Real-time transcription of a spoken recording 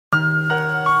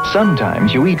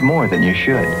Sometimes you eat more than you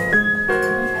should.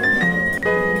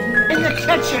 In the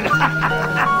kitchen!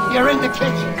 You're in the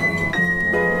kitchen.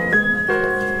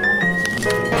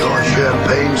 Your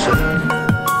champagne, sir.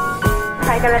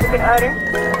 Hi, can I get an order?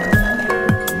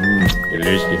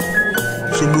 Delicious.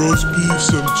 Some roast beef,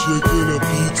 some chicken, a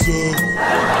pizza.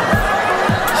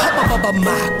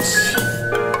 Max.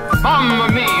 Mamma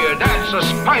mia, that's a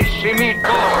spicy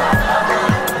meatball.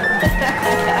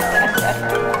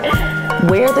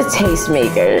 We're the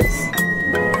Tastemakers.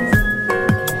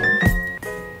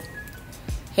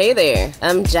 Hey there,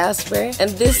 I'm Jasper,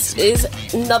 and this is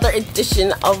another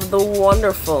edition of the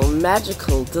wonderful,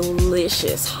 magical,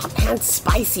 delicious, hot and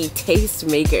spicy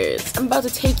Tastemakers. I'm about to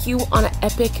take you on an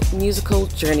epic musical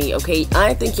journey, okay?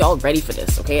 I think y'all ready for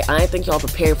this, okay? I think y'all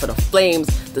prepared for the flames,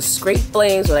 the straight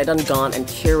flames that I done gone and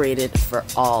curated for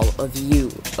all of you,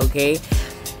 okay?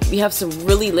 We have some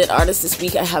really lit artists this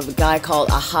week. I have a guy called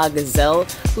Gazelle,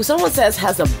 who someone says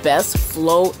has the best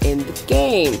flow in the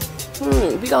game.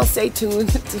 We gonna stay tuned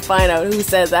to find out who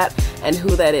says that and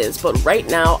who that is. But right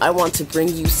now, I want to bring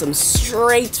you some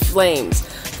straight flames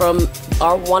from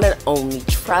our one and only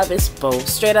Travis Bowe,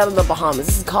 straight out of the Bahamas.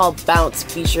 This is called Bounce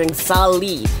featuring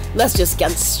Sally. Let's just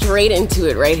get straight into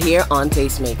it right here on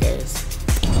Tastemakers.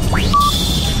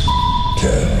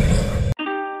 10.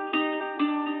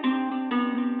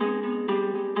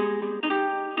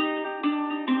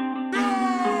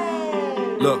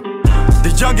 Look,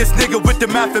 the youngest nigga with the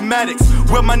mathematics.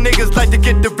 Where my niggas like to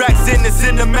get the racks in. It's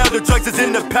in the mail, the drugs is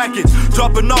in the package.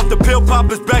 Dropping off the pill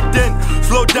poppers back then.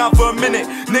 Slow down for a minute.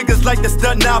 Niggas like to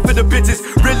stunt now for the bitches.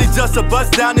 Really just a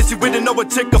bust down and she wouldn't know a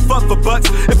chick a fuck for bucks.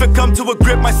 If it come to a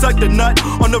grip, might suck the nut.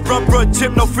 On the run for a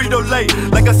chip, no Frito-Lay.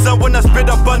 Like a son when I spit,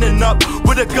 I'm bunning up.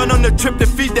 With a gun on the trip to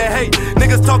feed their hate.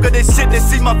 Niggas talking this shit, they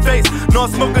see my face. No,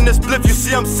 I'm smoking this spliff, you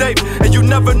see I'm safe. And you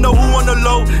never know who on the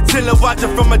low. Chillin'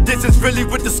 watching from a distance, really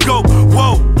with the scope.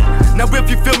 Whoa. Now if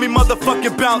you feel me,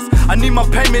 motherfucking bounce. I need my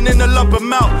payment in a lump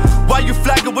amount. Why you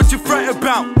flagging what you fretting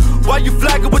about? Why you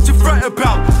flagging what you fretting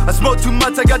about? I smoke too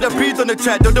much, I got the breathe on the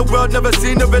track. Though the world never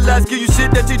seen the relax. Give you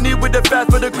shit that you need with the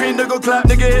fast for the cream to go clap.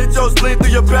 Nigga hit your spleen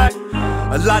through your back.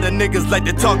 A lot of niggas like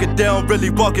to talk it down, really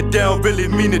walk it down, really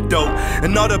mean it though.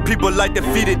 And all the people like to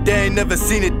feed it, they ain't never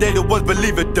seen it, they the ones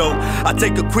believe it though. I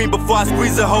take a queen before I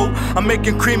squeeze a hoe. I'm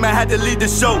making cream, I had to lead the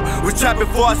show. Was trapping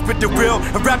before I spit the real,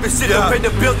 and rapping shit to pay the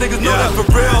bills, niggas know that for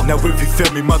real. Now if you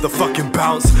feel me, motherfucking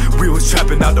bounce. We was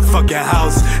trapping out the fucking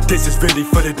house. This is really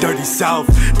for the dirty south.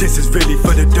 This is really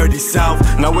for the dirty south.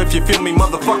 Now if you feel me,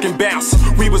 motherfucking bounce.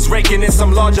 We was raking in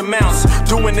some large amounts.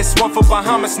 Doing this one for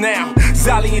Bahamas now.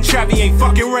 Zolly and Travi ain't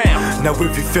fucking round. Now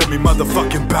if you feel me,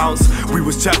 motherfucking bounce. We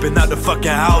was trapping out the fucking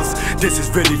house. This is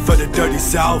really for the dirty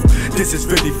south. This is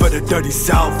really for the dirty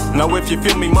south. Now if you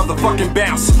feel me, motherfucking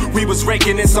bounce. We was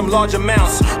raking in some large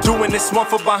amounts. Doing this one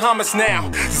for Bahamas now.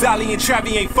 Zolly and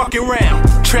Travi ain't fucking round.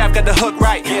 Trav got the hook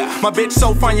right. My bitch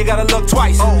so fine, you gotta look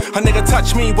twice. A nigga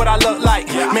touch me, what I look like.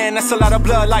 Man, that's a lot of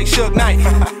blood like Suge Knight.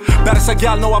 Baddest like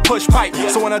y'all know I push pipe.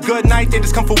 So on a good night, they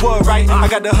just come for wood, right? I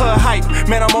got the hood hype.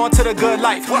 Man, I'm on to the good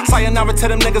life. Sayonara to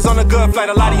them niggas on a good flight.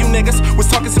 A lot of you niggas was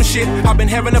talking some shit. I've been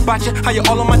hearing about you, how you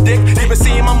all on my dick. They been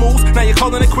seeing my moves, now you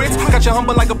calling it quits. Got you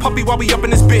humble like a puppy while we up in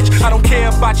this bitch. I don't care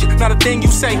about you, not a thing you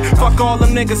say. Fuck all them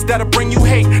niggas that'll bring you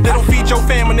hate. They don't feed your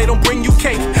fam and they don't bring you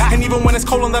cake. And even when it's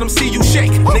cold, and let them see you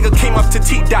shake. Nigga came up to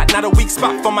T-Dot, not a weak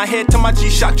spot. From my head to my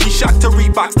G-Shock, G-Shock to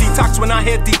Reeboks. Detox when I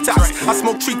hear detox. I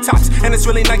smoke treetops, and it's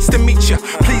really nice to meet you.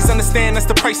 Please understand that's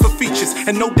the price for features.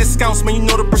 And no discounts, man, you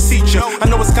know the procedure. I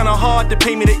know it's kinda hard to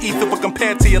pay me to ether, but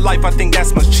compared to your life, I think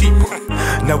that's much cheaper.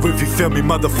 Now if you feel me,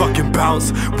 motherfucking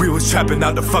bounce. We was trapping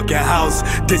out the fucking house.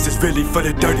 This is really for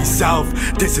the dirty south.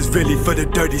 This is really for the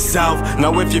dirty south.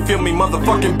 Now if you feel me,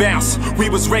 motherfucking bounce. We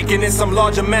was raking in some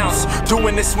large amounts.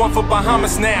 Doing this one for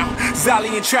Bahamas now.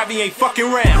 Zolly and Travi ain't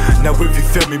fucking round. Now if you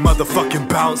feel me, motherfucking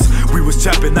bounce. We was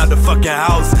trapping out the fucking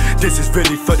house. This is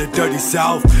really for the dirty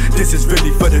south. This is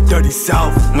really for the dirty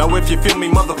south. Now if you feel me,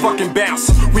 motherfucking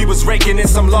bounce. We was raking in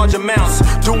some large amounts.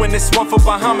 Doing this one for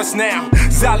Bahamas now.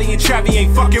 Zolly and Travi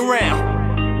ain't fucking round.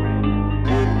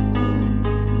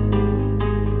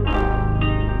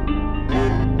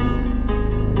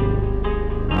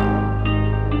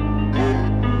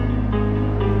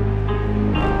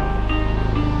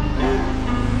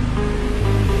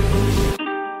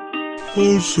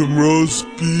 Oh, some roast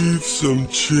beef, some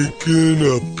chicken,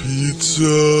 a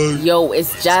pizza. Yo,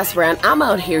 it's Jasper and I'm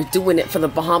out here doing it for the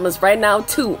Bahamas right now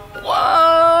too.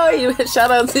 What? are you?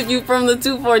 Shout out to you from the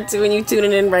 242 and you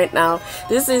tuning in right now.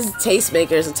 This is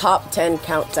Tastemakers, a top 10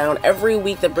 countdown every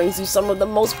week that brings you some of the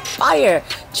most fire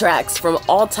tracks from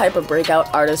all type of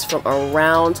breakout artists from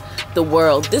around the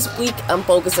world. This week I'm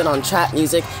focusing on trap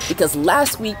music because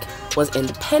last week was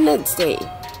Independence Day.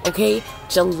 Okay,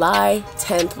 July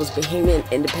 10th was Bahamian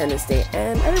Independence Day,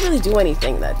 and I didn't really do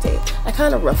anything that day. I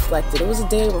kind of reflected. It was a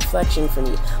day of reflection for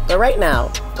me. But right now,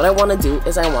 what I want to do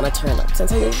is I want to turn up.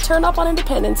 Since I didn't turn up on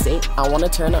Independence Day, I want to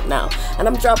turn up now. And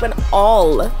I'm dropping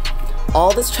all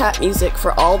this trap music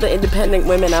for all the independent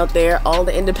women out there, all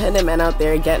the independent men out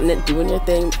there getting it, doing your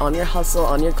thing, on your hustle,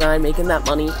 on your grind, making that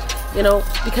money, you know,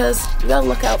 because you gotta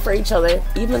look out for each other,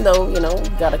 even though, you know, you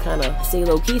gotta kind of stay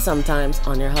low-key sometimes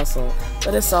on your hustle.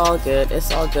 But it's all good,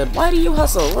 it's all good. Why do you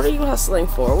hustle? What are you hustling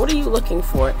for? What are you looking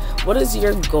for? What is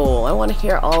your goal? I want to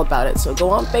hear all about it. So go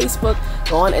on Facebook,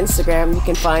 go on Instagram. You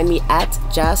can find me at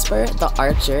Jasper the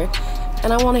Archer.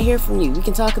 And I want to hear from you. We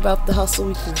can talk about the hustle.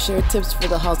 We can share tips for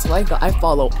the hustle. I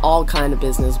follow all kind of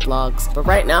business blogs. But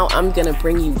right now, I'm going to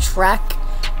bring you track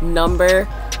number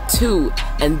 2.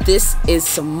 And this is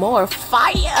some more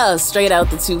fire straight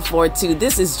out the 242.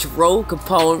 This is Dro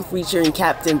Capone featuring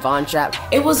Captain Von Trap.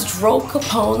 It was Dro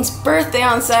Capone's birthday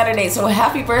on Saturday. So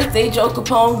happy birthday, Dro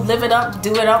Capone. Live it up,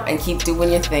 do it up, and keep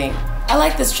doing your thing. I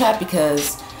like this track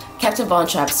because Captain Von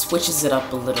Trap switches it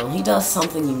up a little. He does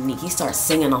something unique. He starts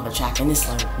singing on the track and it's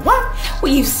like, what?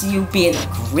 We used to you being a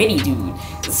gritty dude.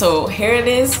 So here it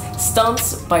is,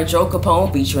 Stunts by Dro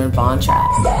Capone featuring Von Trap.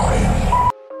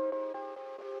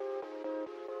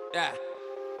 Yeah.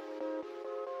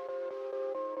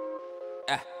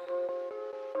 Yeah.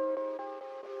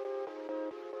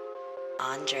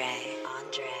 Andre.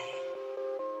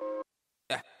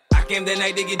 Came that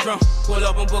night to get drunk. Pull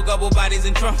up and book up with bodies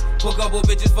in trunk. Book up with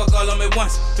bitches, fuck all of them at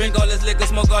once. Drink all this liquor,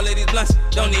 smoke all of these blunts.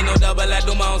 Don't need no double, I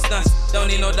do my own stunts. Don't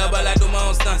need no double, I do my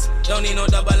own stunts. Don't need no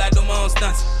double, I do my own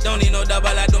stunts. Don't need no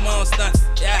double, I do my own stunts.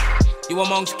 Yeah. You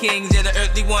amongst kings, yeah, the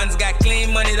earthly ones. Got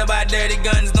clean money to buy dirty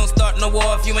guns. Don't start no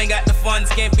war if you ain't got the funds.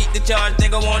 Can't beat the charge,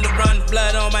 nigga on the run.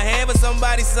 Blood on my hand for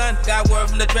somebody's son. Got word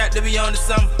from the trap to be on the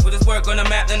sum. With his work on the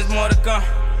map, then there's more to come.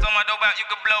 So my dope out, you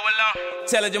can blow along.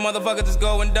 Tell it your motherfucker just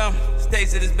going dumb.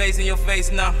 Taste of this bass in your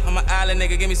face now. I'm an island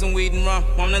nigga, give me some weed and rum.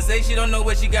 Mama say she don't know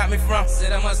where she got me from.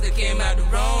 Said I must have came out the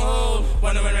wrong hole.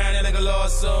 Wandering around here like a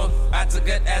lost soul. I took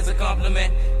it as a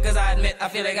compliment, cause I admit I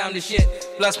feel like I'm the shit.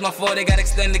 Plus my 40 got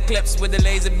extended clips with the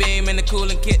laser beam and the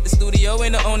cooling kit. The studio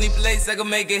ain't the only place I can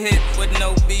make a hit with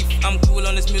no beef. I'm cool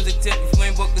on this music tip. If we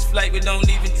ain't booked this flight, we don't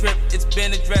even trip. It's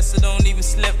been addressed, so don't even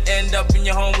slip. End up in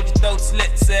your home with your throat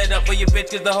slit. Set up for your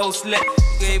bitch cause the whole slit.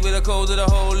 Gave with a cold to the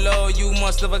whole low. You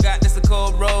must have forgot this a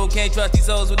cold road. Can't trust these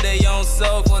souls with their own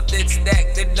soul. For thick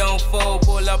stack that don't fold.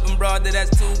 Pull up and broad that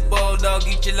that's too bold. Dog,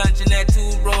 eat your lunch and that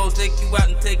 2 rolls. Take you out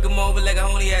and take them over like I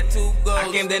only had 2 goals.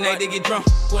 I came that night to get drunk.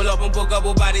 Pull up and book up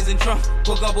with bodies in trunk.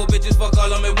 Book up with bitches, fuck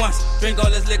all of them at once. Drink all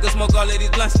this liquor, smoke all of these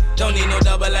blunts. Don't need no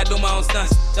double, I do my own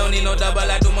stunts. Don't need no double,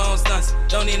 I do my own stunts.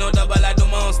 Don't need no double, I do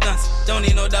my own stunts. Don't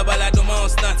need no double, I do my own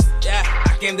stunts. Yeah,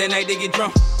 I came that night to get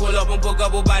drunk. Pull up and book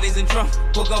up with bodies in trunk.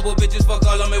 Book up with bitches, fuck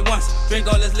all of them at once. Drink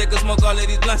all this liquor, smoke all of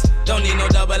these blunts. Don't need no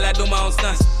double, I do my own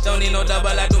stunts. Don't need no double,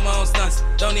 I do my own stunts.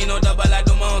 Don't need no double, I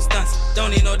do my own stunts.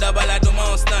 Don't need no double, I do my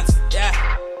own stunts.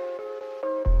 Yeah.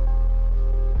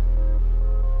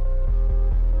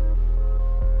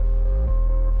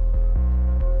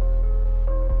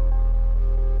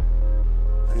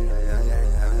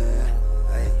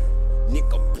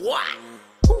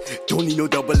 Don't need no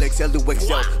double XL to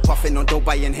excel. Puffin' on dope,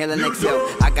 I inhale and exhale.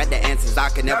 I got the answers, I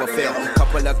can never fail.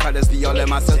 Couple of cutters be all in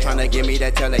myself, tryna give me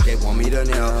that tail like they want me to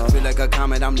nail. Feel like a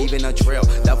comet, I'm leaving a trail.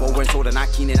 Level and soda, not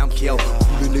keen and I'm killed.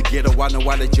 Cool in the ghetto, I know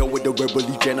how to Joe with the rebel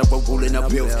general rolling up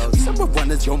bills. We summer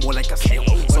runners, yo, more like a snail.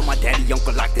 So my daddy,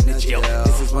 uncle locked in the jail.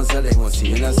 This is one cell, they won't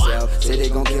see in a cell. Say they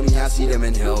gon' kill me, I see them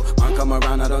in hell. Man come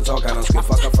around, I don't talk, I don't script.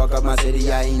 Fuck up my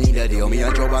city, I ain't need a deal. Me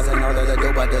and Joe Boss and all of the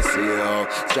dope at the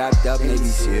seal. Strapped up, Navy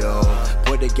SEAL.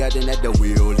 Put together at the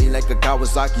wheel, lean like a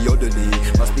Kawasaki or the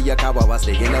lead. Must be a cowboy, I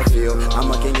stay in the field.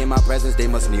 I'm a king in my presence, they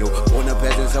must kneel. Born a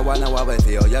peasant, so I know how I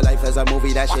feel. Your life is a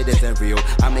movie, that shit isn't real.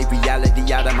 I make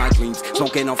reality out of my dreams.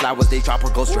 Smoking on flowers, they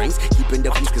tropical strings. Keeping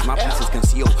the peace, cause my peace is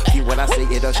concealed. Feel what I say,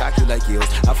 it'll shock you like heels.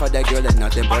 I fought that girl like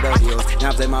nothing but her heels.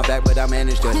 Now I'm in my back, but I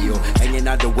managed to heal. Hanging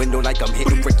out the window like I'm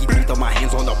hitting Ricky Booth on my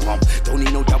hands on the pump. Don't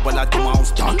need no double, I do my own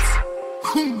stunts.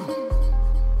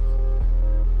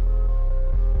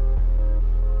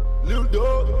 Little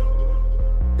dog,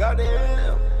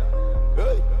 goddamn,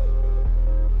 hey.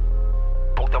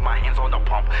 Both of my hands on the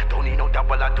pump. Don't need no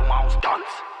double, I do my own stunts.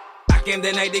 I came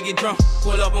that night to get drunk.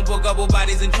 Pull up and book couple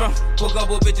bodies in trunk. Book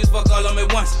couple bitches, fuck all on me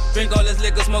once. Drink all this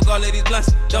liquor, smoke all of these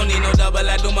blunts. Don't need no double,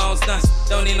 I do my own stunts.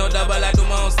 Don't need no double, I do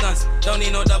my own stunts. Don't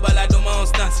need no double, I do my own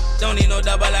stunts. Don't need no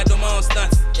double, I do my own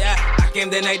stunts. Yeah, I came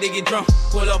that night to get drunk.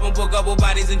 Pull up and book couple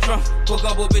bodies in trunk. Book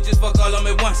couple bitches, fuck all on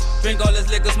me once. Drink all this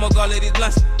liquor, smoke all of these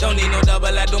blunts. Don't need no double,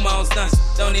 I do my own stunts.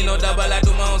 Don't need no double, I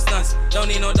do my own stunts. Don't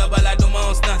need no double, I do my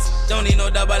own stunts. Don't need no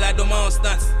double, I do my own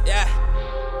stunts. Yeah.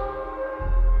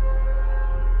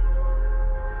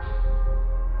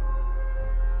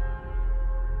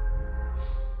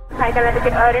 Hi, can I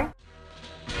take an order?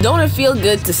 Don't it feel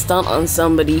good to stunt on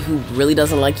somebody who really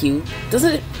doesn't like you?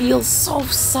 Doesn't it feel so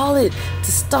solid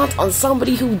to stunt on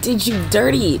somebody who did you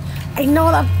dirty? I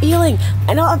know that feeling.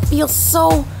 I know that feels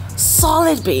so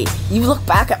solid, babe. You look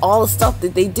back at all the stuff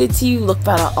that they did to you, look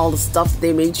back at all the stuff that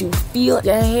they made you feel.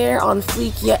 Your hair on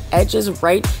fleek, your edges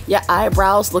right, your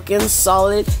eyebrows looking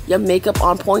solid, your makeup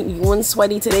on point. You ain't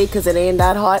sweaty today because it ain't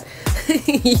that hot.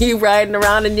 You riding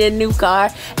around in your new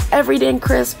car, everything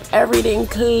crisp, everything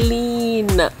clean.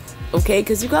 Okay,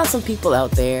 because you got some people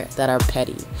out there that are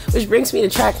petty. Which brings me to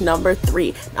track number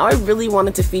 3. Now I really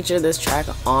wanted to feature this track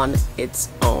on its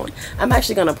own. I'm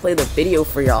actually going to play the video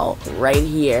for y'all right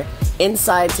here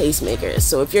inside Tastemakers.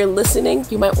 So if you're listening,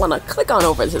 you might want to click on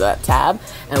over to that tab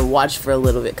and watch for a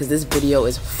little bit because this video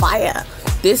is fire.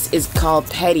 This is called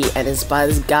Petty and it's by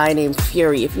this guy named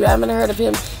Fury. If you haven't heard of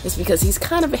him, it's because he's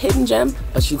kind of a hidden gem,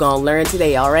 but you're gonna learn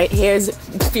today, alright? Here's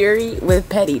Fury with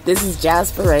Petty. This is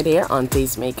Jasper right here on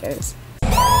Tastemakers.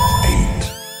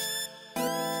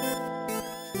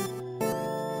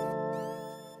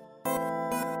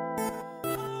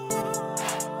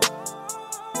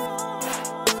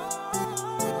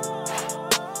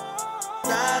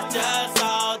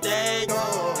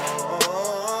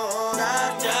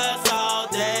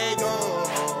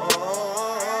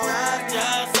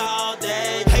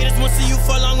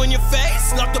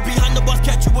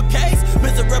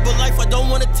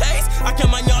 I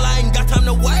can't mind y'all, I ain't got time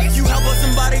to waste. You help us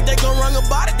somebody, they gon' wrong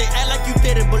about it. They act like you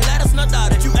did it, but let us not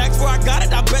doubt it. You asked where I got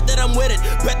it, I bet that I'm with it.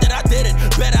 Bet that I did it,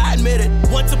 bet I admit it.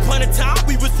 Once upon a time,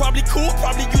 we was probably cool.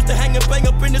 Probably used to hang and bang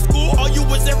up in the school. All you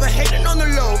was ever hating on the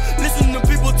low. Listen to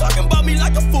people talking about me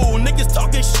like a fool. Niggas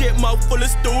talking shit, mouth full of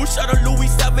stew. Shout out Louis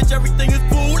Savage, everything is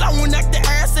cool. I won't act the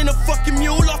ass in a fucking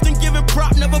mule. Often giving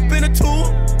prop, never been a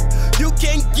tool. You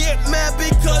can't get mad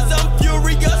because I'm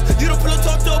furious. You don't pull a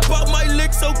talk to about my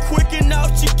lick so quick and now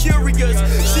she curious.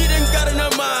 She done got in her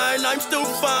mind, I'm still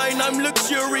fine, I'm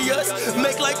luxurious.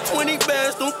 Make like 20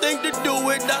 bands, don't think to do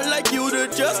it, not like you to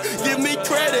just give me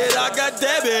credit. I got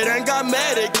debit and got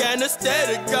medic,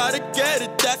 anesthetic, gotta get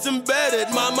it, that's embedded.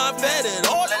 Mama vetted,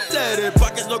 all unleaded,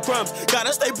 pockets no crumbs,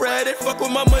 gotta stay breaded. Fuck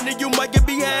with my money, you might get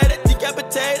beheaded,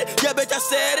 decapitated. Yeah, bitch, I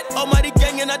said it. Almighty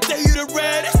gang, and I tell you to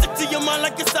read it. Stick to your mind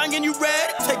like a song and you read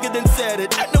it. Take it and said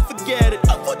it, I don't forget it.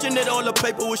 Unfortunate, all the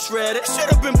paper was shredded.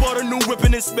 Should've been bought a new whip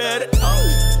and sped it. Oh,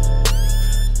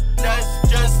 that's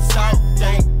just how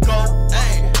they go.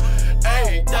 Hey,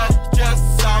 hey, that's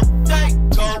just how they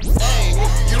go. Hey,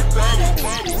 you better.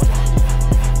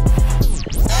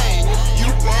 Hey,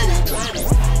 you better.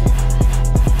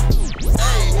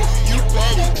 Hey, you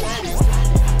better.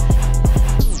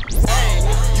 Hey,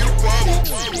 you better.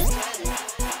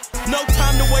 No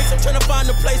time to waste, I'm trying to find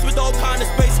a place with all kind of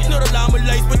space. You know the llama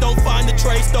lace, but don't find the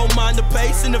trace. Don't mind the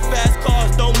pace, in the fast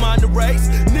cars, don't mind the race.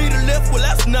 Need a lift, well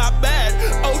that's not bad.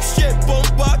 Oh shit,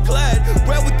 bomba clad.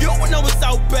 Where with you when I was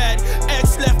out bad?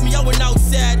 Ex left me, I went out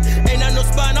sad. Ain't had no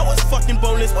spine, I was fucking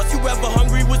boneless. Was you ever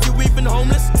hungry, was you even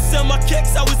homeless? Sell my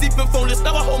kicks, I was even phoneless.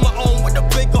 Now I hold my own with the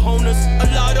big cojones. A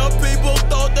lot of people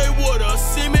thought they would've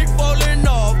seen me falling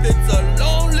off. It's a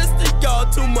long list of y'all,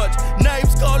 too much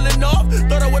names calling off.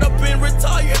 Thought I would've been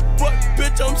retired, but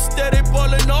bitch, I'm steady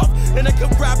balling off. And I can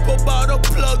rap about a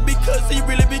plug because he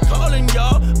really be calling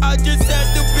y'all. I just had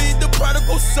to be the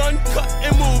prodigal son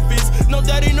cutting movies. No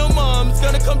daddy, no mom's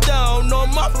gonna come down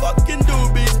on my fucking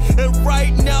doobies. And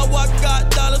right now I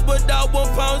got dollars, but I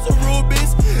want pounds of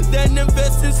rubies. Then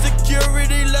invest in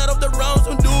security, let off the rounds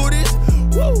on duties.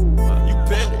 Woo, you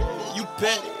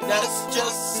petty, that's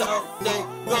just how they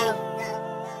go.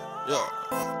 Yeah,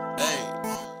 hey,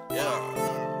 yeah,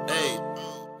 hey.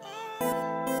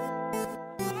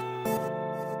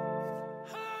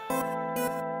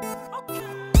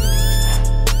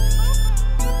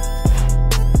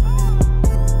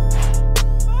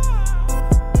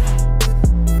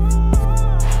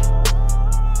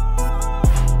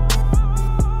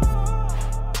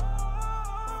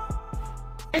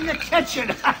 In the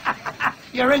kitchen.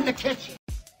 You're in the kitchen.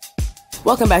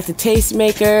 Welcome back to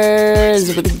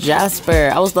Tastemakers with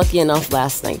Jasper. I was lucky enough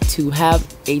last night to have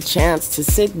a chance to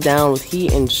sit down with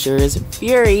He Ensures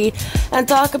Fury and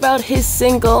talk about his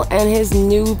single and his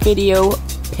new video,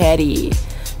 Petty.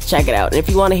 Check it out. And if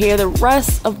you want to hear the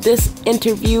rest of this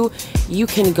interview, you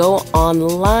can go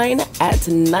online at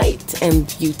night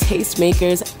and view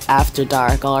Tastemakers After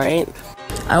Dark, alright?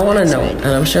 I want to know, and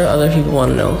I'm sure other people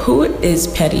want to know, who is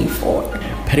Petty for?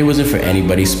 Petty wasn't for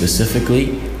anybody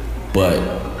specifically, but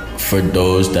for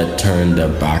those that turned their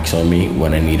backs on me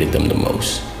when I needed them the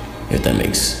most, if that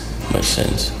makes much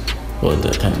sense. Well,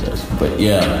 that time does. But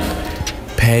yeah,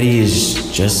 Petty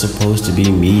is just supposed to be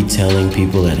me telling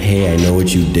people that, hey, I know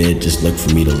what you did, just look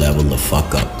for me to level the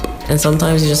fuck up. And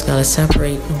sometimes you just gotta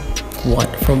separate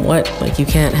what from what. Like, you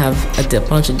can't have a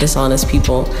bunch of dishonest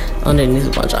people underneath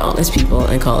a bunch of honest people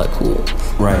and call it cool.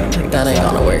 Right. Like, that ain't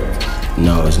gonna work.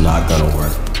 No, it's not gonna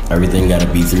work. Everything gotta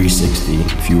be 360.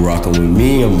 If you rockin' with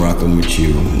me, I'm rockin' with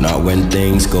you. Not when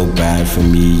things go bad for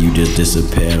me, you just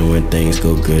disappear. And when things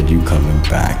go good, you coming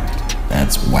back.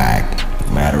 That's whack.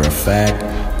 Matter of fact,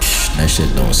 that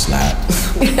shit don't slap.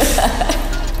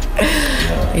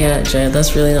 Yeah, Jay,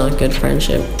 that's really not good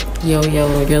friendship. Yo,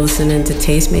 you're listening to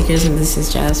Tastemakers, and this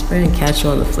is Jasper, and catch you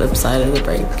on the flip side of the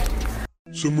break.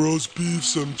 Some roast beef,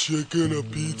 some chicken, a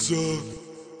pizza.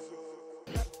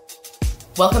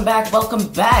 Welcome back.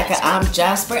 I'm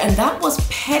Jasper, and that was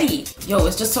Petty. Yo,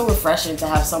 it's just so refreshing to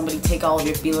have somebody take all of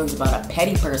your feelings about a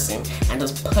petty person and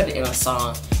just put it in a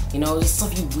song. You know, just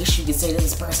stuff you wish you could say to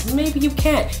this person. Maybe you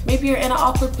can't. Maybe you're in an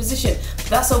awkward position. But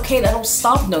that's okay. That don't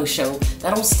stop no show.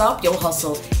 That don't stop your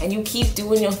hustle. And you keep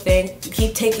doing your thing. You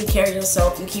keep taking care of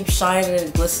yourself. You keep shining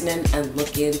and glistening and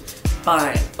looking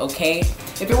fine, okay?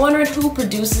 If you're wondering who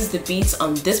produces the beats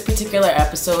on this particular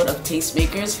episode of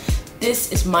Tastemakers,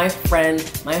 this is my friend,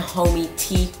 my homie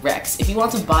T Rexx. If you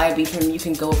want to buy a beat from him, you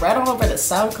can go right on over to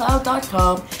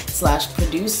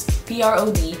soundcloud.com/produce,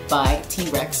 PROD by T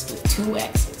Rexx with 2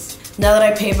 X's. Now that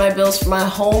I paid my bills for my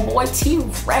homeboy T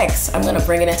Rexx, I'm gonna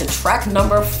bring it into track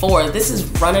number 4. This is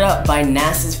Run It Up by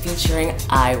Nas's featuring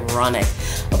Ironic.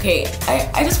 Okay,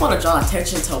 I just want to draw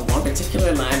attention to one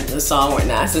particular line in the song where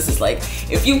Nas is like,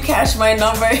 if you catch my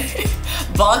number,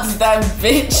 box that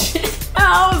bitch.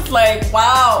 I was like,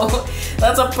 wow,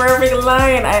 that's a perfect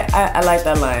line. I like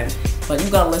that line. But you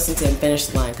gotta listen to him finish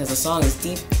the line because the song is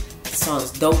deep, the song is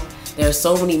dope. There are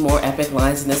so many more epic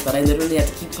lines in this that I literally had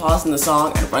to keep pausing the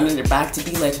song and running it back to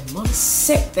be like, I'm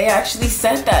sick, they actually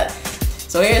said that.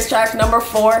 So here's track number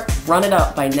 4, Run It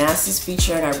Up by Nas's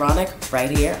featuring Ironic, right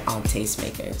here on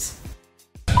Tastemakers.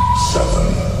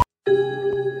 7.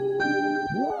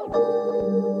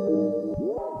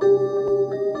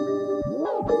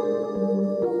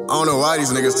 I don't know why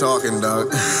these niggas talking, dog.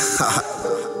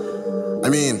 I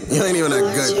mean, you ain't even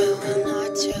that good.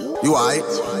 You alright,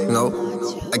 you know?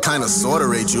 I kinda sorta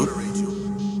rate you.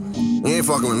 You ain't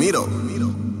fucking with me though.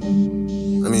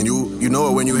 I mean, you know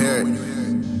it when you hear it.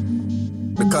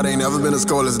 The cut ain't never been as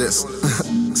cold as this.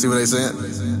 See what they saying?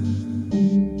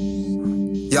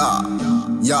 Yeah.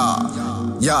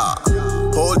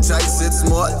 Hold tight, sit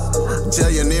smart.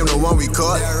 Tell your name, the one we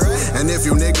caught. And if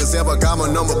you niggas ever got my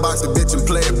number, box the bitch and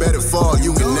play it, better fall.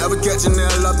 You can never catch a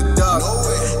nail off the dog,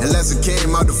 unless it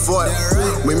came out the foil.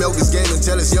 We milk this game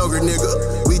until it's yogurt,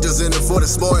 nigga. We just in it for the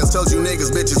spoils. Told you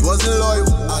niggas bitches wasn't loyal.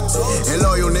 And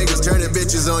loyal niggas turning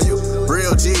bitches on you.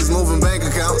 Real G's moving bank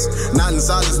accounts. Not in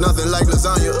silence, nothing like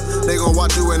lasagna. They gon'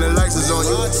 watch you when the lights is on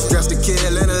you. Dress to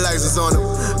kill and the lights is on them.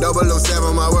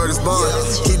 007, my word is bond.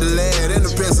 Keep the lead and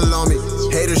the pencil on me.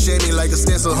 Haters shade me like a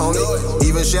stencil, homie.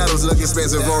 Even shadows look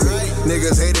expensive on me.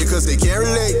 Niggas hate it cause they can't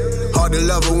relate. Hard to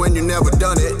love her when you never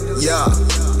done it. Yeah,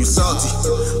 you salty.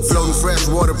 Floating fresh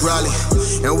water probably.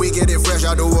 And we get it fresh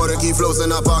out the water. Keep floats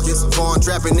in our pockets. Foreign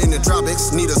trapping in the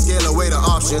tropics. Need a scale away the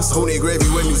options. Who need gravy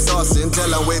when you saucing?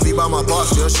 Tell I'm wavy by my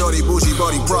posture. Shorty bougie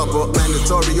body proper.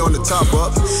 Mandatory on the top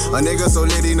up. A nigga so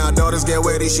litty, now daughters get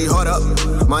wetty. She hot up.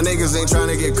 My niggas ain't trying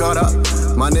to get caught up.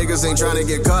 My niggas ain't trying to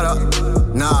get caught up.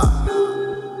 Nah.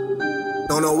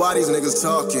 Don't know why these niggas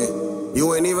talking.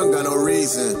 You ain't even got no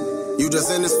reason. You just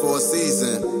in this for a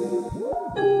season.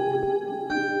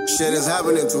 Shit is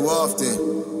happening too often.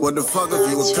 What the fuck have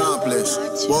you accomplished?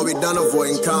 What we done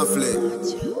avoiding conflict?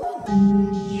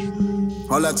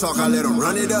 All that talk, I let them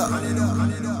run it up.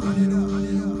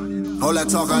 All that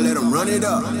talk, I let them run it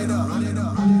up.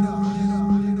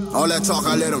 All that talk,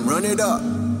 I let them run it up.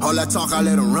 All that talk, I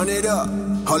let them run it up.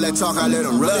 All that talk, I let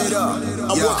them run it up.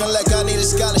 I'm working like I need a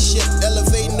scholarship.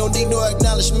 Elevating, don't need no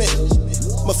acknowledgement.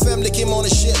 My family came on the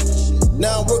ship.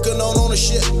 Now I'm working on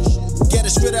ownership. Get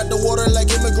it straight out the water like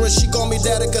immigrant. Instagram, she call me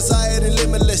daddy cause I had it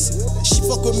limitless. She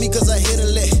fuck with me cause I hit a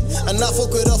lick, and I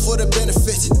fuck with her for the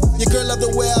benefits. Your girl love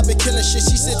the way I been killing shit.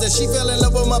 She said that she fell in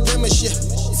love with my penmanship.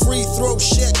 Free throw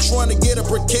check, trying to get a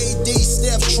per KD,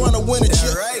 Steph trying to win a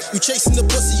chip. You chasing the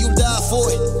pussy, you die for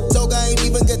it. Dog, I ain't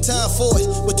even got time for it.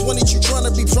 With 20, you trying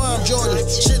to be prime Jordan.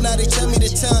 Shit, now they tell me the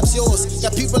time's yours.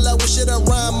 Got people that wish that I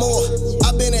rhyme more.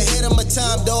 I been ahead of my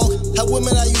time, dog. How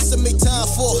women I used to make time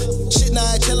for. Shit, now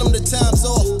I tell them the time's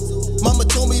off. Mama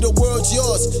told me the world's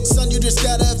yours. Son, you just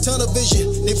gotta have tunnel vision.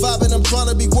 They vibing, I'm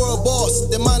trying to be world boss.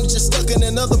 Their mind is just stuck in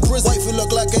another prison. Wifey look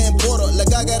like an importer,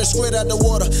 like I got it straight out the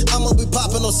water. I'ma be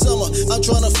popping on summer. I'm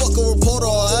trying to fuck a reporter,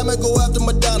 or I'ma go after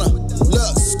Madonna.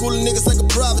 Look, schooling niggas like a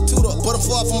private tutor, but I'm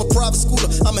far from a private schooler.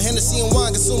 I'm a Hennessy and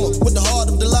wine consumer, with the heart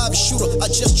of the live shooter.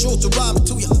 I just chose to rob it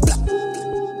to you. Blah.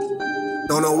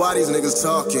 Don't know why these niggas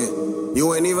talking. You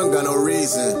ain't even got no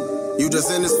reason. You just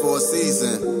in this for a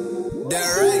season. That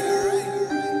right?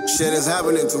 Shit is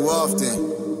happening too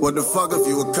often. What the fuck have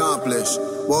you accomplished?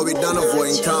 What we done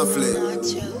avoiding conflict?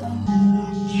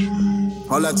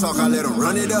 All that talk, I let them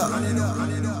run it up.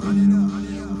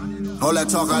 All that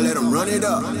talk, I let them run it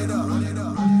up.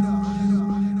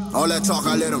 All that talk,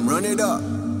 I let them run it up.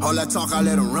 All that talk, I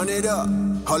let them run it up.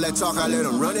 All that talk, I let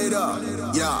them run it up.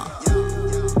 Yeah.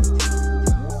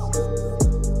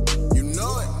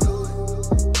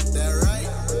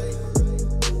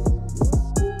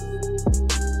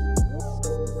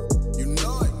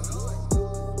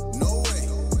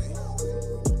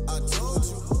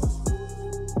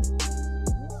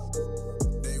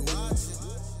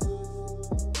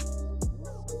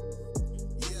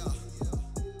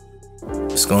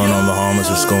 What's going on, Bahamas?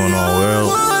 What's going on,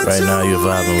 world? Right now, you're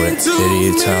vibing with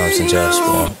Idiot Times and Jasper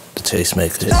on the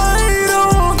Tastemakers.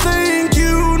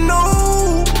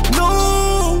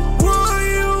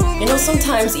 You know,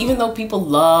 sometimes even though people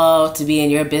love to be in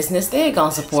your business, they ain't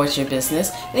gonna support your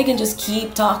business. They can just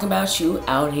keep talking about you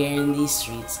out here in these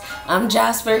streets. I'm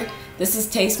Jasper. This is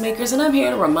Tastemakers, and I'm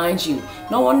here to remind you,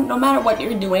 no matter what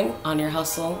you're doing on your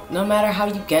hustle, no matter how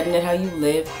you getting it, how you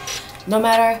live, no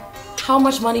matter how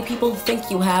much money people think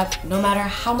you have, no matter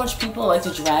how much people like to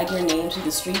drag your name through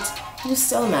the streets, you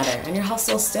still matter, and your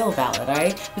hustle is still valid,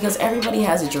 alright? Because everybody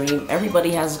has a dream, everybody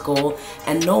has a goal,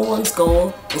 and no one's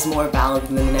goal is more valid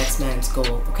than the next man's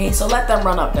goal, okay? So let them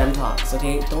run up them talks,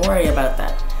 okay? Don't worry about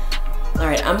that.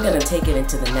 Alright, I'm gonna take it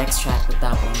into the next track with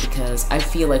that one because I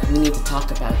feel like we need to talk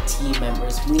about team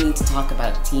members, we need to talk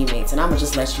about teammates, and I'm gonna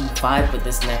just let you vibe with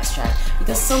this next track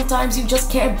because sometimes you just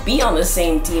can't be on the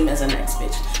same team as the next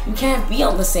bitch. You can't be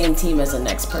on the same team as the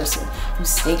next person who's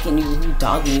staking you, who's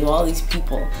dogging you, all these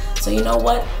people. So you know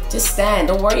what? Just stand,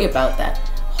 don't worry about that.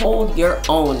 Hold your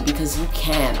own because you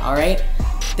can, alright?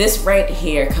 This right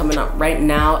here coming up right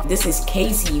now, this is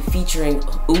Casey featuring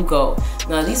Ugo.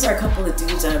 Now these are a couple of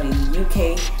dudes out in the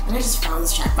UK, and I just found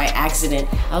this track by accident.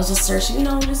 I was just searching, you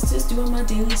know, just doing my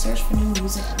daily search for new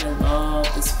music, and I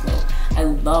love this flow. I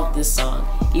love this song.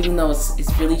 Even though it's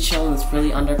really chill and it's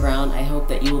really underground, I hope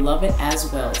that you will love it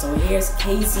as well. So here's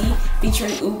Casey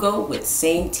featuring Ugo with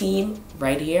Same Team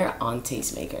right here on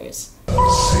Tastemakers.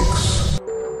 6.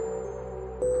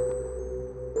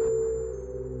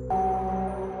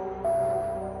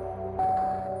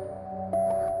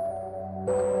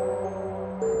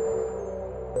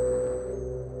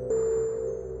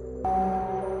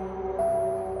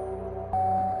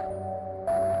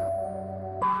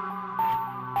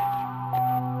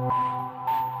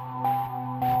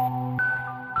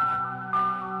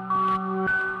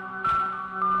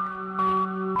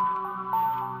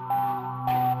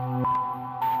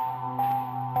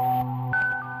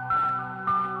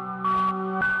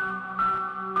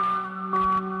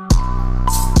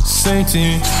 Same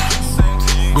team,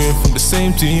 we ain't from the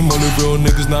same team. Only real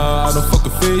niggas now, I don't fuck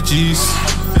with fake G's.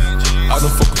 I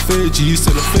don't fuck with fake G's.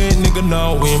 Tell a fake nigga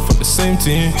now, we ain't from the same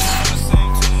team.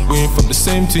 We ain't from the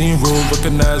same team. Real,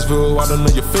 recognize real, I don't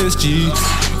know your face G.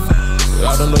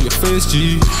 I don't know your face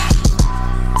G.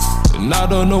 And I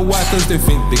don't know why, cause they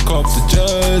think they cop the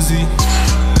jersey.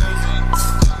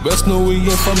 Best know we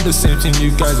ain't from the same team,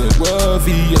 you guys ain't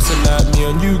worthy. Yes, and like me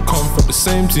and you come from the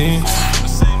same team.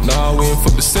 Nah, we ain't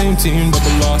from the same team.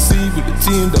 Double RC with the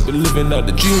team that been living out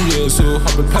the dream, yeah. So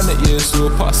hop planet, yeah, so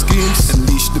past schemes.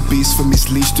 Unleash the beast from his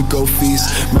leash to go feast.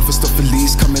 Memphis stuff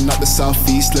Felice coming out the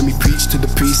southeast. Let me preach to the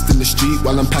priest in the street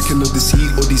while I'm packing all this heat.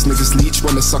 All these niggas leech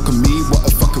wanna suck on me, what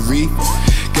a fuckery.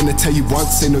 Gonna tell you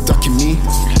once, ain't no ducking me.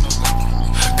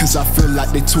 Cause I feel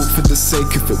like they talk for the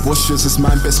sake of it. What's yours is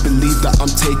mine, best believe that I'm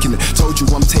taking it. Told you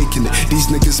I'm taking it, these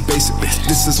niggas basic bitch.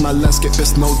 This is my landscape,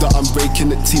 best know that I'm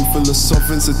raking it. Team full of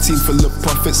sovereigns, a team full of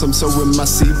prophets. I'm sowing my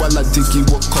seed while I dig you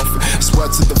a coffin. Swear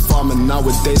to the farmer,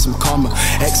 nowadays I'm calmer.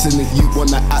 Excellent, you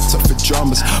wanna act up for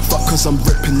dramas. Fuck cause I'm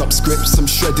ripping up scripts, I'm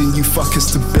shredding you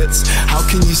fuckers to bits. How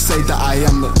can you say that I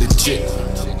am not legit?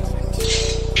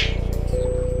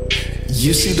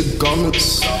 You see the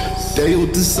garments, they all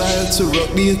desire to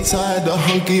rock the attire. The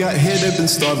hungry out here, they've been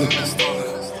starving.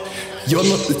 You're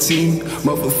not the team,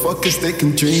 motherfuckers, they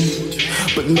can dream.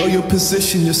 But know your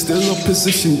position, you're still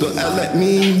opposition. Don't act like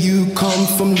me and you come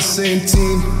from the same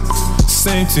team.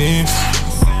 Same team.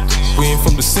 We ain't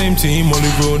from the same team.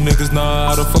 Only real niggas now,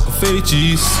 I don't fuck with fake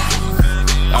G's.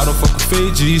 I don't fuck with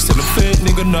fake G's. Tell a fake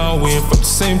nigga now, we ain't from the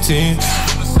same team.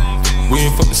 We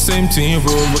ain't from the same team.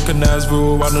 Real, recognize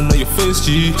real, I don't know your face,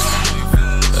 G.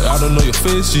 I don't know your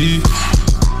face, G.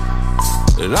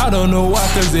 And I don't know why,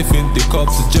 cause they think they cop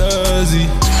to Jersey.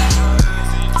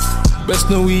 Best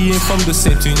know we ain't from the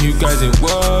same team, you guys ain't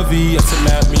worthy. I tell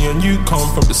like me and you come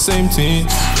from the same team.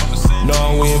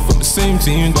 No, we ain't from the same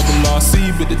team. Double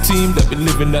RC with the team that been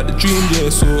living out the dream. Yeah,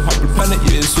 so happy planet,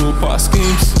 yeah, it's all part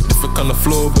schemes. Different kind of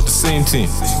flow, but the same team.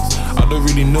 I don't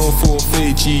really know for a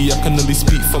fake G, I can only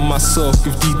speak for myself.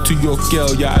 Give D to your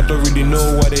girl, yeah, I don't really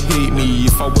know why they hate me.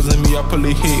 If I wasn't me, I'd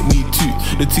probably hate me too.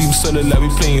 The team's solid like we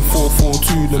playing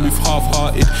 4-4-2. Then we've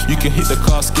half-hearted, you can hit the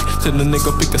casket. Tell the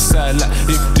nigga pick a side like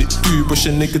if they do. Brush a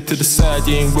nigga to the side,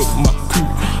 you ain't with my crew.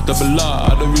 Double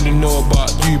R, I don't really know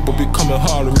about you, but we coming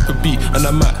hard and we could beat. And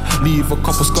I might leave a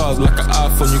couple scars like an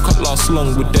iPhone. You can't last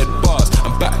long with dead bars.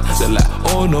 I'm back, they're like,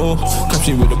 oh no. Comes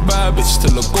in with a bad bitch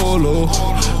till I go low.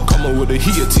 Coming with a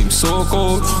heater team so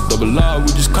cold. Double R, we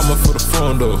just coming for the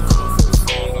throne though.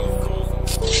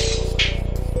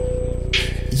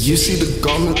 You see the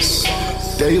garments,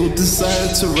 they all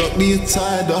desire to rock the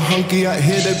attire. The hungry out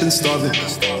here, they've been starving.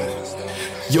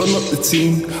 You're not the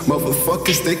team,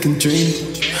 motherfuckers, they can dream.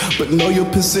 But know your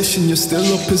position, you're still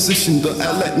opposition. Don't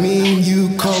act like me and you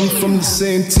come from the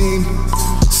same team.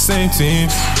 Same team.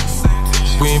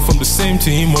 We ain't from the same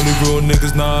team. Only real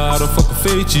niggas now, I don't fuck with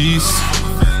fake G's.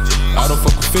 I don't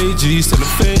fuck with fake G's. Tell a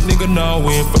fake nigga now,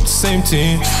 we ain't from the same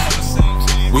team.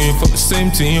 We ain't from the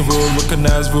same team. Real,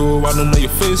 recognize real, I don't know your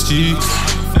face, G.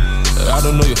 I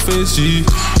don't know your face, G.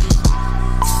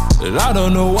 And I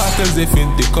don't know why, cause they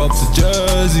think they cop to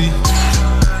Jersey.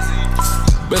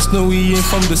 Best know we ain't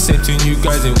from the same team, you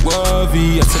guys ain't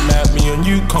worthy. I tell like me and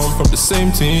you come from the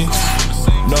same team.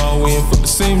 No, we ain't from the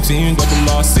same team.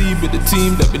 Double RC with the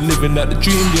team that been living out the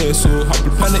dream. Yeah, so happy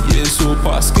planet, yeah, it's all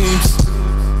part schemes.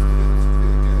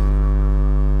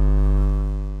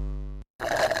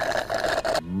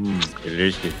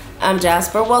 Delicious. I'm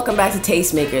Jasper. Welcome back to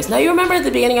Tastemakers. Now, you remember at the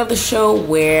beginning of the show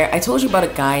where I told you about a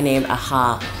guy named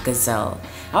Gazelle.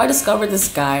 How I discovered this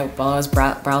guy while I was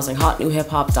browsing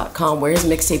hotnewhiphop.com, where his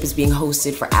mixtape is being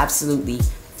hosted for absolutely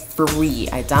free.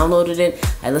 I downloaded it.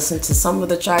 I listened to some of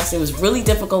the tracks. It was really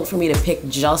difficult for me to pick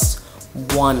just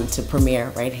one to premiere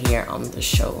right here on the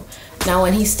show. Now,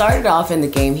 when he started off in the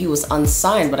game, he was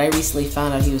unsigned, but I recently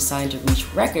found out he was signed to Reach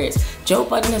Records. Joe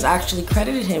Budden has actually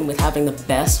credited him with having the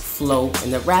best flow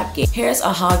in the rap game. Here's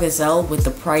Gazelle with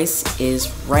The Price Is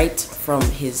Right from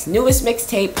his newest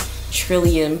mixtape,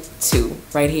 Trillium 2,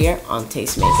 right here on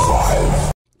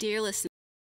Tastemakers. Dear listener.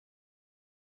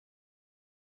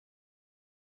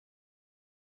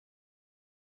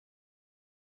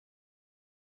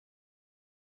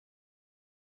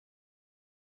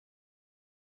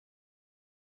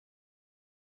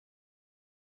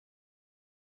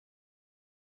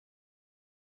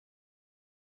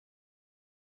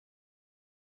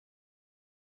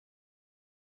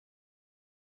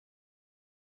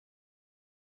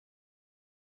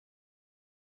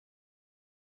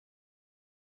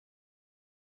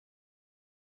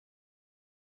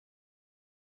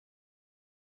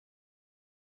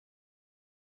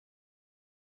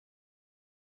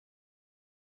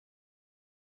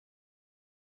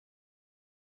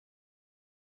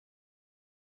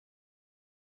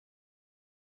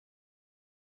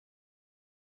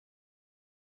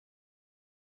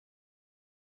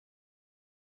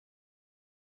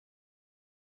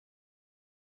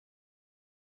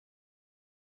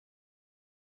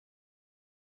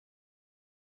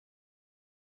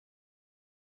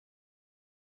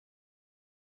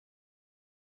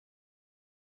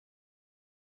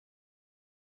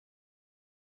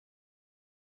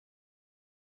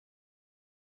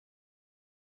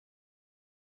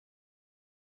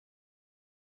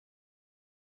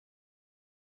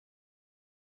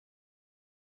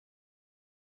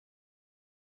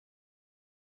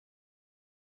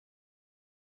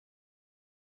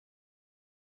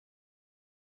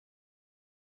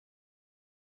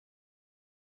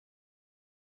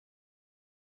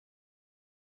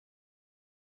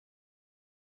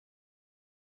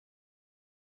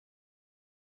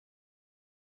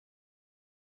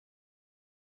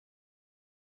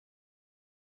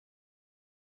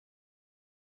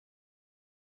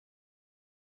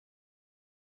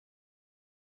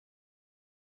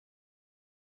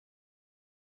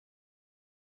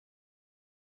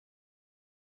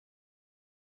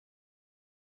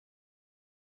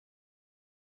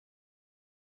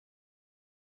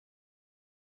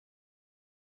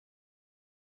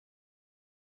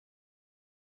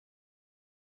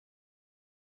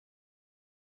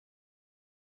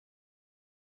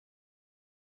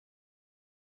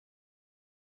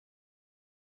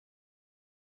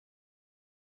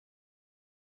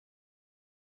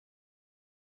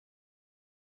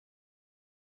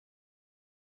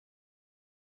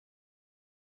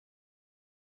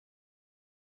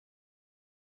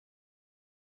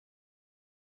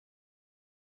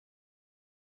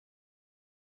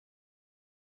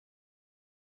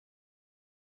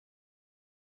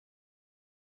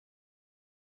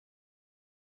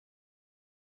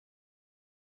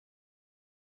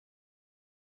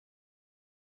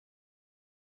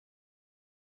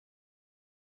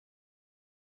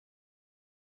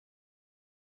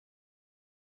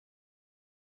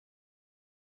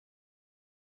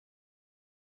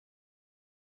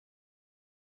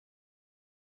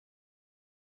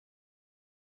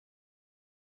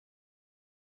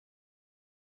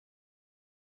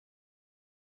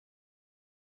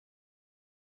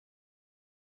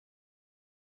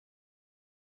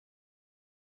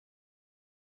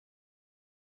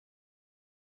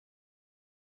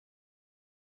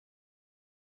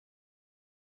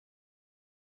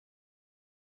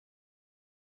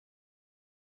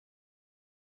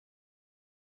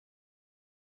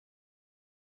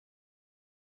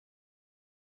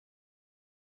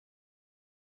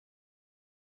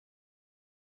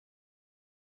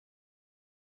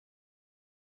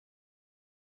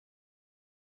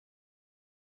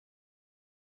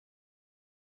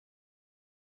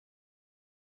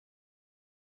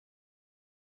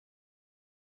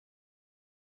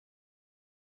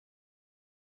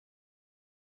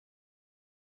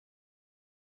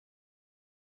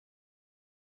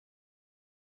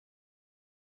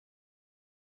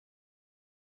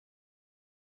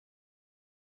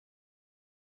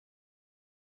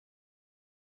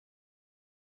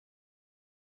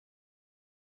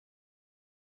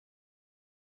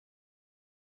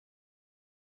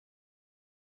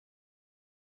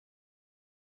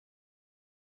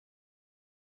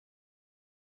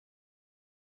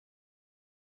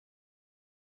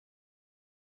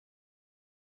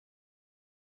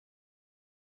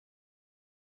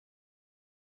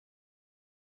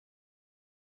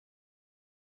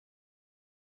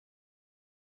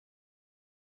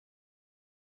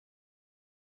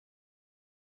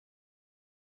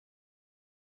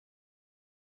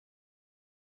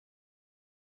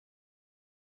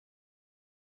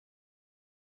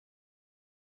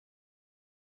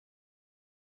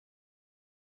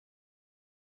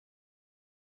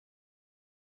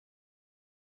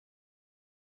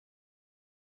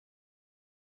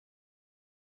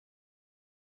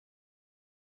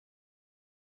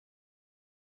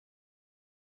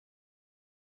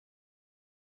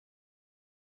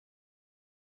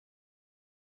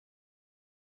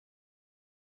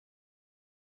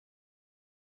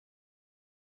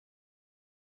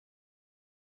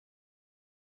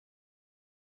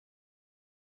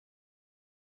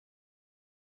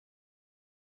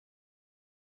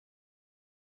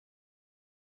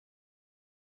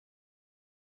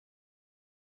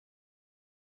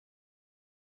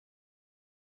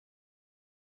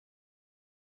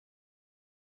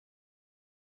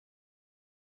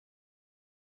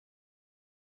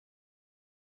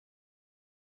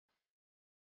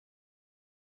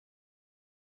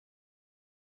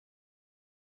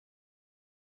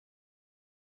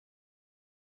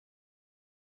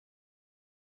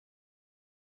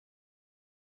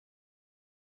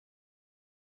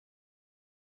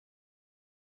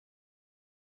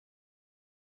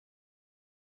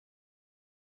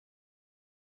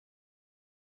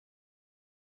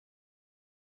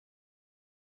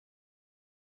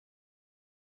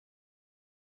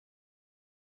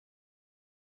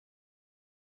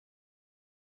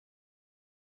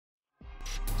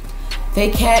 They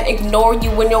can't ignore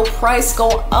you when your price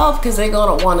go up because they're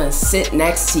gonna wanna sit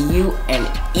next to you and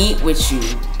eat with you.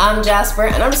 I'm Jasper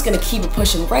and I'm just gonna keep it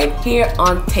pushing right here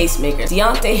on Tastemakers.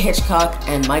 Deontay Hitchcock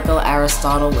and Michael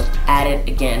Aristotle with At It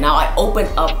Again. Now I opened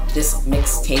up this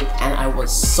mixtape and I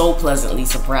was so pleasantly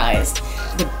surprised.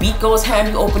 The beat goes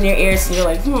ham, you open your ears and you're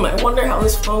like, I wonder how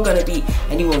this flow gonna be,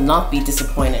 and you will not be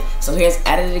disappointed. So here's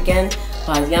At It Again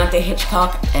by Deontay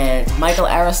Hitchcock and Michael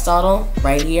Aristotle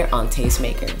right here on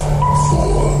Tastemakers.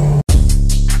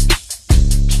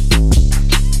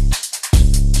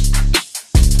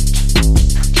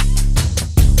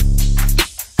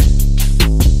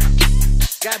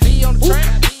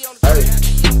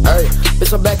 Hey,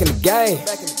 bitch, I'm back in the game.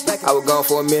 I was gone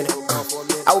for a minute.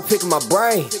 I was picking my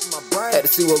brain. Had to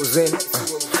see what was in it.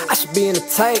 I should be in the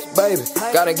tank, baby.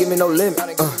 Gotta give me no limit.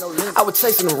 I was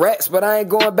chasing the rats, but I ain't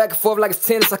going back and forth like it's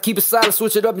tennis. I keep it silent,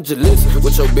 switch it up and just listen.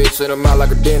 With your bitch in the mouth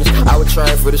like a dentist. I was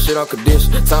trying for this shit on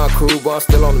condition. Tom Cruise, but I'm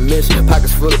still on the mission.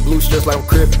 Pockets full of blue strips like I'm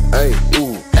crippin'. Hey,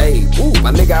 ooh. Hey, ooh,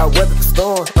 my nigga, I weathered the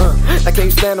storm. I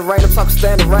can't stand the rain, I'm talking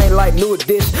stand the rain like new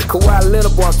edition. Kawhi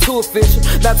Leonard, boy, I'm too efficient.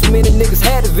 Not too many niggas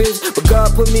had a vision, but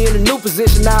God put me in a new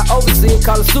position. Now I oversee it,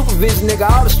 call it supervision, nigga.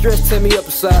 All the stress tear me up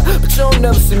inside, but you don't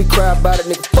never see me cry about it,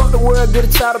 nigga. Fuck the world, get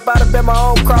a child about it, bet my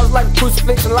own cross like a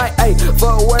crucifixion, like, hey,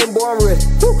 fuck away, boy, I'm ready.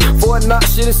 For a knock,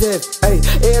 shit is heavy. Hey,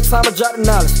 every time I drop the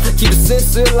knowledge, keep it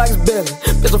sincere like it's belly.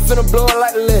 Bitch, I'm finna blow it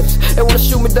like the lips. They wanna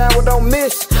shoot me down, but don't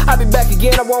miss. I be back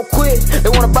again, I won't quit. They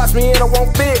wanna box me in, I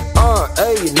won't fit.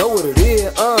 Hey, you know what it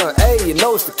is. Hey, you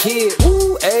know it's the kid.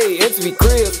 Woo, hey, MTV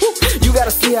cribs. Woo, you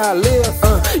gotta see how I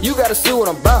live. You gotta see what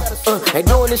I'm about. Ain't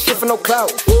doing this shit for no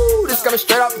clout. Woo, this coming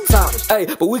straight out the top. Hey,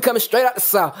 but we coming straight out the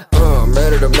south. I'm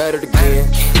at it again.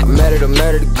 I'm at it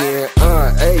again.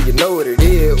 Hey, you know what it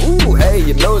is. Ooh, hey,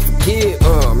 you know it's the kid.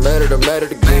 I'm at it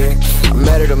again. I'm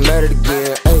at it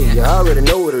again. Hey, you already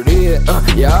know what it is.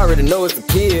 You already know it's the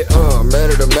kid. I'm at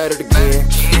it again.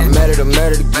 I'm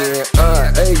at it again.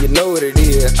 Hey, you know what it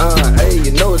is. Hey,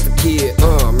 you know it's the kid.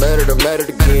 I'm at it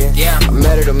again. Yeah. I'm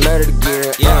at it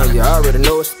again. You already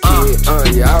know it's the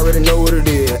kid. You already know what it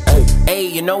is. Hey, hey,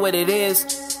 you know what it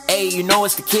is. Hey, you know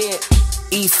it's the kid.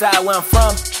 East side where I'm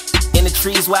from. In the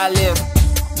trees where I live.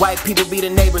 White people be the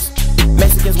neighbors.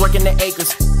 Mexicans working the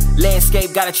acres.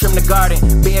 Landscape, gotta trim the garden.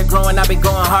 Beard growing, I've been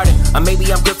going harder. Or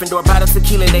maybe I'm Gryffindor, bottle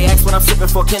tequila. They ask what I'm sipping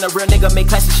for. Can a real nigga make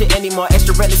classy shit anymore?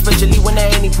 Extra red, especially when there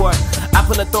ain't any port. I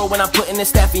pull a throw when I'm putting this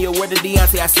staff in your word to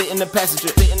Deontay. I sit in the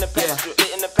passenger.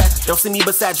 Don't see me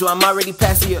beside you, I'm already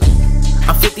past you.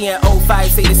 I'm 50 and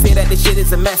 05, say that this shit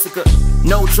is a massacre.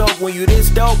 No joke, when you this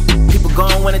dope, people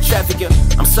gon' wanna traffic you.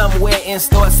 I'm somewhere in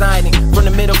store signing, from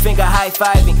the middle finger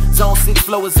high-fiving. Zone 6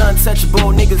 flow is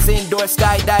untouchable, niggas indoor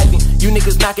skydiving. You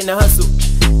niggas knocking the hustle,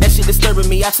 that shit disturbing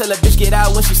me. I tell a bitch get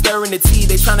out when she stirring the tea.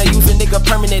 They tryna use a nigga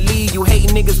permanently. You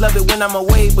hating niggas love it when I'm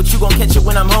away, but you gon' catch it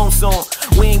when I'm home soon.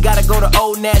 We ain't gotta go to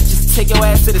old Nat, just take your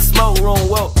ass to the smoke room,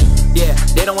 whoa. Yeah,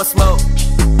 they don't want smoke,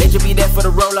 they just be there for the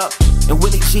roll up. And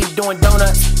Willie Cheap doing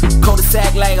donuts,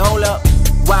 cul-de-sac like hold up.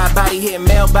 Wide body hitting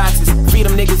mailboxes, free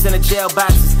them niggas in the jail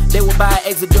boxes. They will buy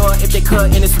an exit door if they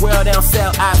could. In this world they don't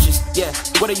sell options. Yeah,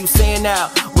 what are you saying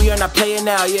now? We are not playing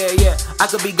now, yeah. I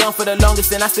could be gone for the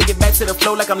longest and I still get back to the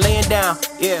flow like I'm laying down,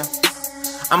 yeah.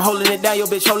 I'm holding it down, your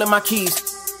bitch holding my keys,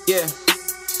 yeah.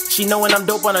 She knowing I'm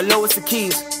dope on the lowest of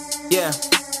keys, yeah.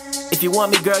 If you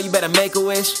want me, girl, you better make a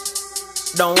wish.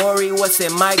 Don't worry what's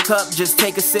in my cup, just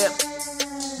take a sip.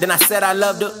 Then I said I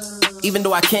loved her, even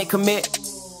though I can't commit.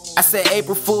 I said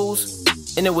April Fools,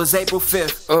 and it was April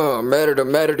 5th. I'm at it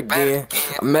again.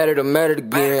 I'm at it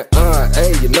again.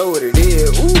 Hey, you know what it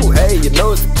is. Ooh, hey, you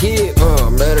know it's the kid.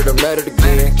 I'm at it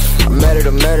again. I'm at it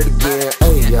again.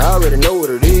 Hey, you already know what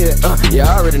it is. You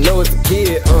already know it's the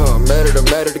kid. I'm at it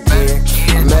again.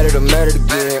 I'm at it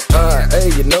again.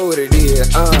 Hey, you know what it is.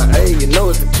 Hey, you know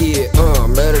it's the kid.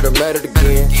 I'm at it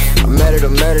again. I'm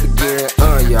at it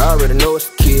again. You already know it's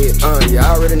the kid. You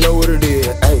already know what it is.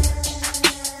 Hey.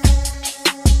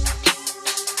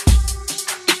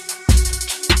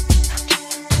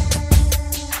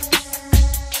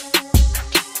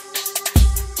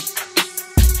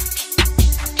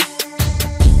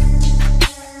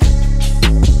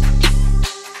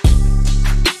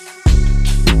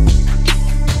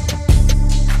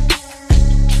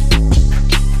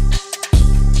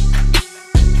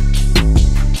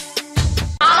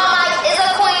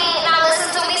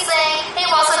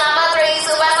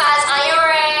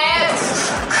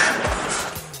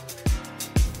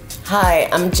 Hi,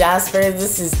 I'm Jasper,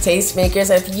 this is Tastemakers.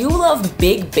 If you love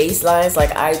big bass lines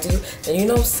like I do, then you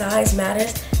know size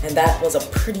matters, and that was a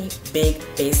pretty big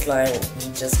bass line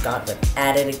we just got with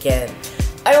At It Again.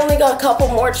 I only got a couple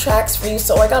more tracks for you,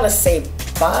 so I gotta say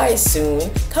bye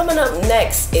soon. Coming up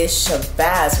next is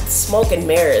Shabazz with Smoke and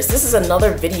Mirrors. This is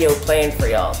another video playing for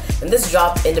y'all. And this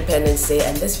dropped Independence Day,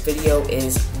 and this video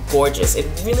is gorgeous. It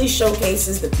really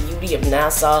showcases the beauty of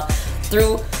Nassau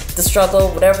through the struggle,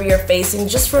 whatever you're facing.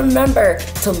 Just remember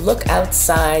to look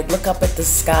outside, look up at the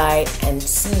sky, and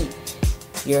see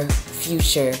your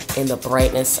future in the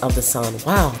brightness of the sun.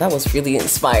 Wow, that was really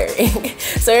inspiring.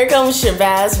 So here comes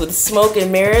Shabazz with Smoke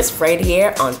and Mirrors right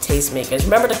here on Tastemakers.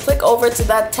 Remember to click over to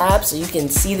that tab so you can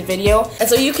see the video and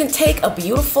so you can take a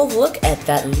beautiful look at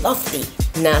that lovely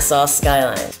Nassau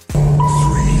skyline.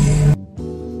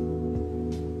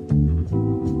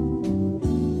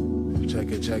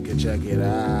 Check it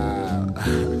out.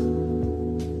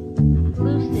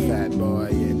 Fat boy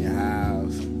in your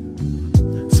house.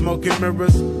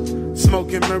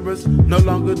 Smoking mirrors, no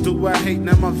longer do I hate,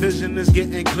 now my vision is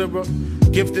getting clearer.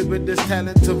 Gifted with this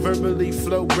talent to verbally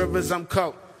flow rivers, I'm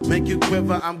cold. Make you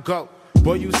quiver, I'm gold.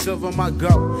 Boy, you silver, my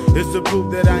goat. It's the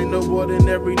proof that I ain't no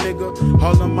ordinary nigga.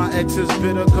 All of my exes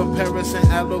bitter, comparison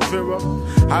aloe vera.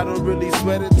 I don't really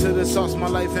sweat it till the sauce my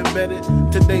life embedded.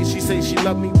 Today she say she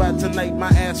love me, by tonight my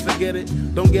ass forget it.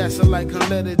 Don't gas her like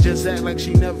Coletta, just act like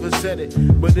she never said it.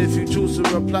 But if you choose to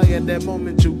reply at that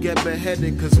moment, you get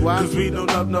beheaded. Cause why? Cause we don't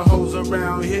love no hoes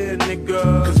around here,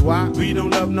 nigga. Cause why? We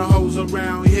don't love no hoes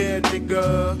around here,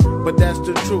 nigga. But that's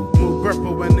the truth. Move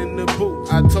purple when in the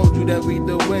boot. I told you that we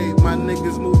the way. My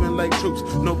niggas moving like troops.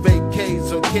 No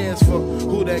vacays or cares for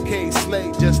who that K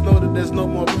slay. Just know that there's no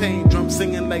more pain. Drum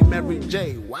singing like Mary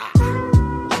J. Wow.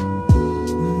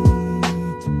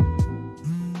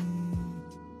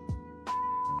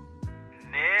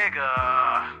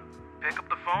 Nigga, pick up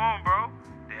the phone, bro.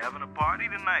 They having a party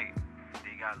tonight.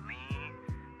 They got lean,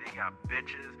 they got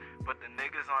bitches, but the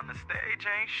niggas on the stage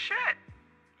ain't shit.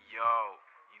 Yo,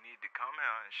 you need to come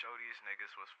out and show these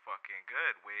niggas what's fucking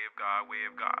good. Wave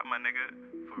God, my nigga.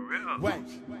 For real.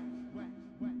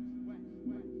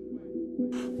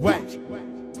 Wait.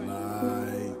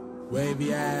 Like,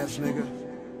 wavy ass nigga.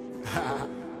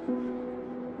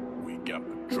 We got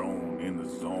Patron in the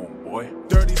zone, boy.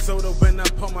 Dirty soda when I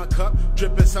pour my cup.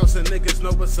 Drippin' sauce and niggas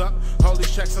know what's up. All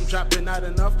these tracks I'm dropping not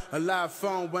enough. A live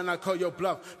phone when I call your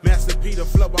bluff. Master Peter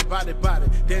flow, I'm body.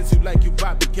 Dance you like you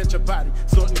Bobby, catch your body.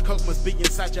 Snorting coke must be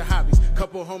inside your hobbies.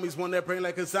 Couple homies want that brain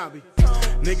like a zombie.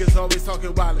 Niggas always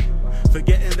talking wildin',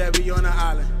 forgetting that we on an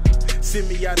island. See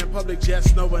me out in public,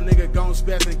 just know a nigga gon'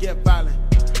 spaz and get violent.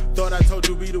 Thought I told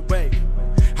you we the way.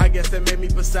 I guess that made me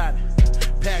beside it.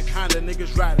 Pack Honda,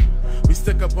 niggas riding. We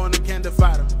stick up on them, can't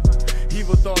divide them.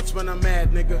 Evil thoughts when I'm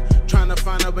mad, nigga. Tryna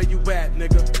find out where you at,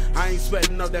 nigga. I ain't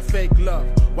sweating up that fake love.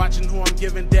 Watching who I'm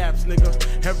giving dabs,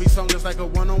 nigga. Every song is like a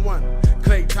one-on-one.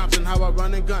 Clay Thompson, how I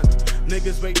run and gun.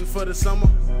 Niggas waiting for the summer.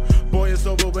 Boy, it's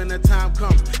over when the time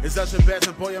comes. It's Usher Bass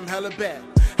and boy, I'm hella bad.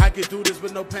 I can do this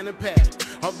with no pen and pad.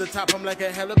 Off the top, I'm like a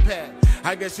helipad.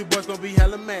 I guess you boys gon' be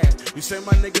hella mad. You say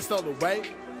my nigga stole away?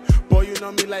 Boy, you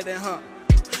know me like that, huh?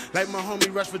 Like my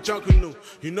homie Rush for Junkanoo.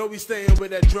 You know we stayin'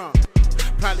 with that drum.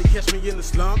 Probably catch me in the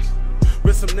slums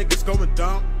with some niggas going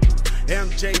dumb.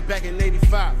 MJ back in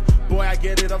 85. Boy, I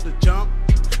get it off the jump.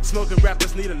 Smoking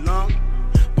rappers need a lung.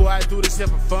 Boy, I do this here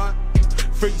for fun.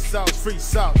 Free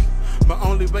sauce. My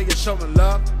only way of showing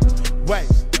love. Wait.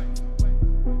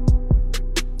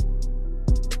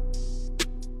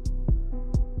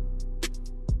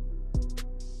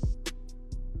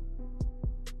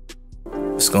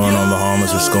 What's going on,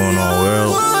 Bahamas? What's going on,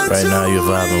 world? Right now, you're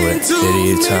vibing with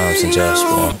Idiot Times and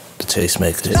Jasper, the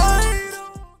Tastemakers.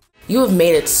 You have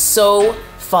made it so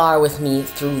far with me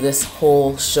through this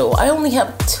whole show. I only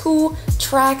have 2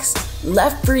 tracks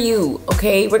left for you,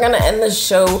 okay? We're gonna end the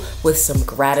show with some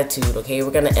gratitude, okay?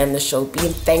 We're gonna end the show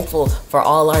being thankful for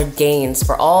all our gains,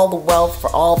 for all the wealth, for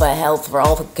all the health, for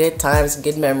all the good times,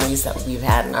 good memories that we've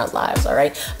had in our lives, all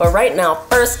right? But right now,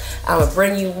 first, I'm gonna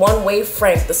bring you Oneway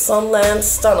Frank, the Sunland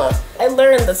Stunner. I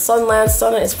learned the Sunland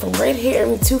Stunner is from right here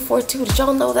in 242. Did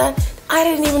y'all know that? I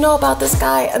didn't even know about this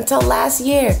guy until last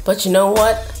year. But you know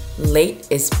what? Late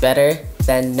is better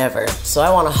than never. So I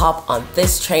wanna hop on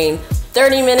this train.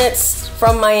 30 minutes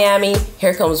from Miami.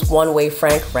 Here comes Oneway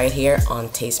Frank right here on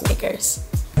Tastemakers.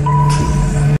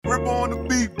 Rip on the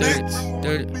beat, bitch.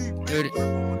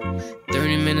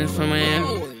 30 minutes from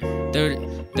Miami.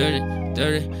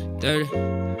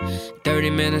 30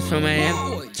 minutes from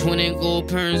Miami. 20 gold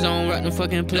perns on rockin'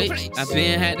 fucking plates. I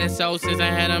been had that sauce since I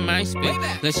had on my spit.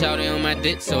 Let's shout it on my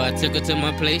dick, so I took her to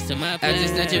my place. I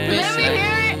just let your bitch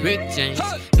like Rick James.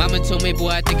 Mama told me, boy,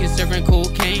 I think it's serving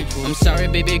cocaine. I'm sorry,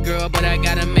 baby girl, but I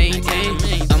gotta maintain.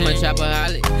 I'm a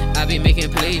chopaholic, I be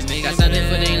making plays. Got something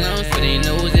for they lungs, for they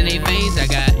nose and they veins. I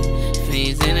got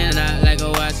Fiends in and out like a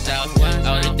watch out.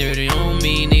 All the dirty on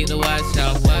me, need to watch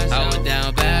out. I was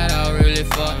down bad, I really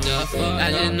fucked up.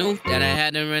 I just knew that I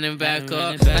had to run it back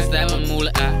up. I slapped my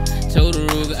moolah, I told the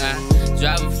Ruger, I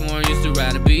drive a foreign, used to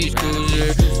ride a beach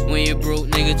cruiser. When you broke,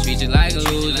 nigga treat you like a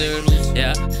loser.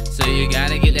 Yeah, so you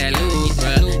gotta get that loot,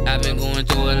 bruh. I've been going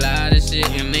through a lot of shit,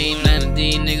 and ain't none of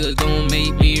these niggas gon'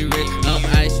 make me rich. I'm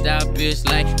iced out, bitch,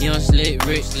 like young slick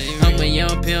rich. I'm a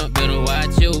young pimp, better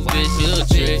watch your bitch, little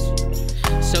trick.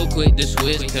 So quick to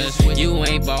switch, cause you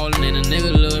ain't ballin' and a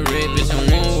nigga look red. Bitch, I'm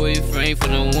one-way frame for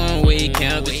the one-way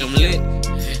count. Bitch, I'm lit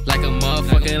like a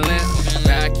motherfucking lamp.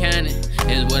 Ride cannon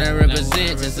is what I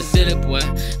represent. Just a city boy,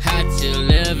 hot till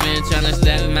 11. Tryna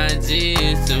stack my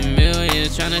G's to million.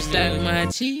 Tryna stack my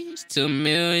cheese to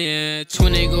million.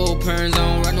 20 gold perns, I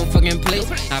don't rock no fucking plate.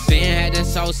 I been had that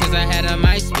sauce since I had a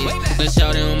MySpace. The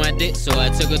shawty on my dick, so I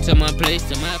took her to my place.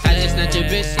 I just snatch your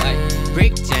bitch like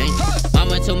Rick James.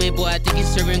 Mama told me, boy, I think he's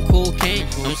serving cocaine.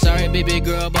 I'm sorry, baby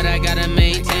girl, but I gotta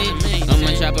maintain. I'm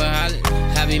a trapper holly,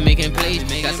 I be making plays.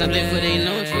 Got something for they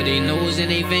lungs, for they nose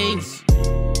and they veins.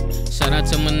 Shout out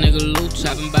to my nigga Luke,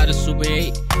 chopping by the Super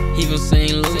 8, he from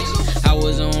St. Louis. I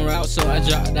was on route, so I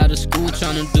dropped out of school,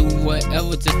 tryna do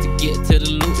whatever just to get to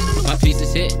the loot. My piece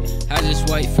is hit, I just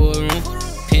wait for a room.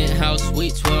 Penthouse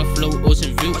suite, 12 float,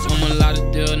 ocean view. I'm a lot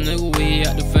of deal, nigga, way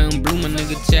out the found blue. My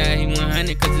nigga Chad, he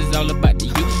 100, cause it's all about the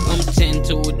youth. I'm 10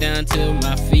 toed down till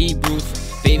my feet bruise.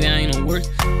 Baby, I ain't no work,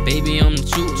 baby, I'm the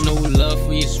truth. No love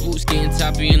for your swoops, getting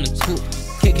toppy in the coupe.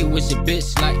 Kick it with your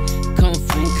bitch like kung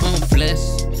fu, come flesh.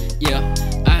 Yeah,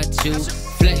 I choose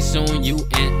flex on you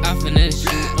and I finesse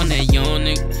you on that young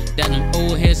nigga that them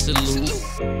old heads salute.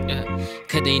 Yeah,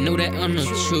 cause they know that I'm the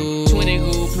truth. 20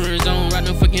 gold perns, I don't rock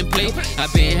no fucking plate. I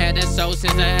been had that sauce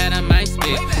since I had a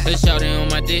MySpace. The shawty on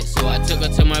my dick, so I took her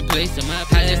to my place.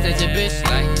 I just snatch a bitch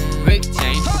like Rick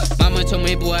James. Mama told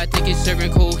me, boy, I think it's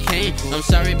serving cocaine. I'm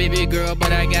sorry, baby girl,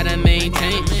 but I gotta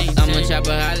maintain. I'm a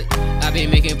chopper holly, I be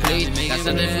making plays. Got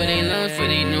something for they lungs, for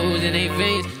they nose and they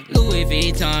veins. Louis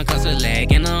Vuitton cost a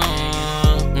leg and an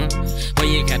arm. Where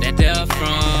you got that there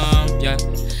from? Yeah,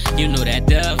 you know that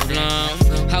there from.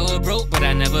 I was broke, but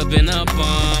I never been a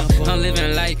bum. I'm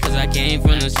living life cause I came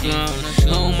from the slum.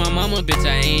 Oh, my mama, bitch,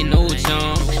 I ain't no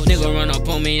chump. Nigga run up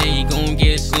on me and he gon'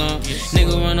 get slumped.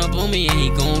 Nigga run up on me and he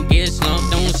gon' get slumped.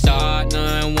 Don't start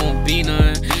none, won't be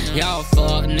none. Y'all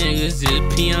fuck niggas is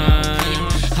peon.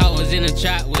 I was in the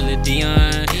trap with a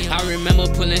Dion. I remember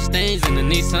pulling stains in the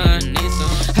Nissan.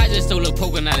 I just stole a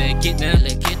poker, now let get down.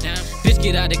 Bitch,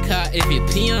 get out the car if you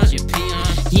peon.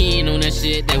 You ain't on that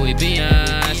shit that we be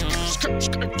on.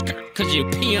 Cause you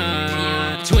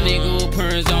peon. 20 gold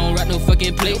perns, I don't rock no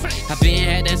fucking plate. I been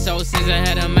had that sauce since I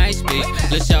had a MySpace.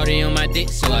 Lil' shawty on my dick,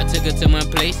 so I took her to my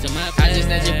place. I just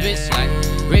snatch a bitch like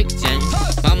Rick James.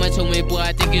 Mama told me, boy,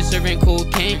 I think you're serving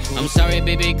cocaine. I'm sorry,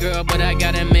 baby girl, but I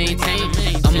gotta maintain.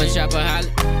 I'm a chopper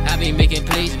holly, I be making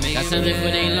plays. Got something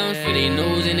for they lungs, for they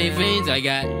nose and they veins. I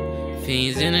got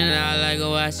fiends in and out like a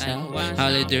watch out.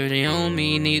 All the dirty on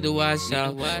me, need to watch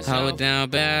out. I was down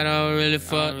bad, I was really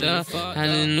fucked up. I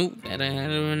just knew that I had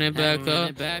to run it back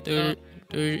up.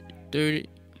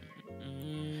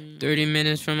 30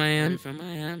 minutes from Miami.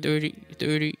 30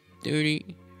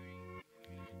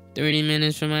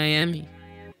 minutes from Miami.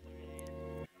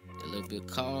 A little bit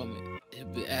call me.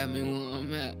 It be at me when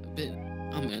I'm at.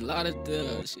 I'm in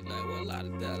Lauderdale. She like, what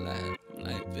Lauderdale at? I'm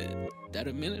like, bet that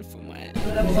a minute from Miami.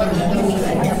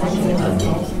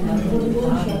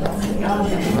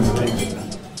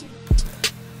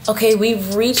 Okay,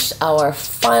 we've reached our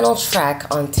final track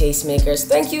on Tastemakers.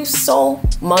 Thank you so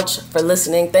much for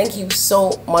listening. Thank you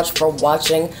so much for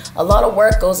watching. A lot of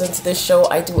work goes into this show.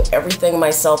 I do everything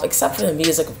myself except for the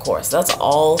music, of course. That's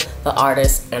all the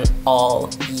artists and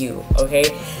all you, okay?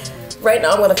 Right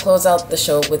now, I'm going to close out the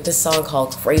show with this song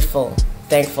called Grateful,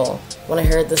 Thankful. When I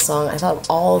heard this song, I thought of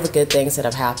all the good things that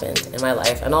have happened in my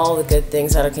life and all the good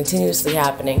things that are continuously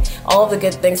happening, all the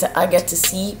good things that I get to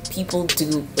see people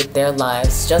do with their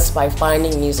lives just by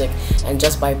finding music and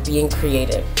just by being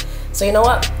creative. So you know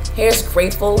what? Here's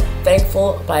Grateful,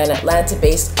 Thankful by an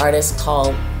Atlanta-based artist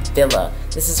called Villa.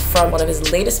 This is from one of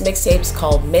his latest mixtapes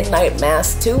called Midnight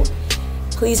Mass 2.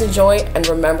 Please enjoy and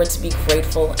remember to be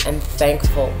grateful and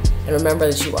thankful. And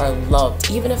remember that you are loved.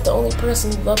 Even if the only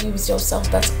person who loves you is yourself,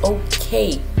 that's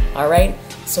okay. Alright?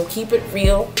 So keep it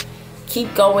real.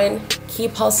 Keep going.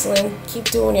 Keep hustling. Keep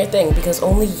doing your thing because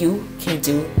only you can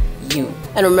do you.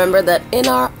 And remember that in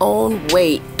our own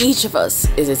way, each of us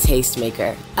is a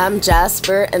tastemaker. I'm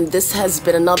Jasper, and this has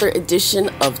been another edition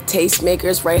of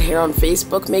Tastemakers right here on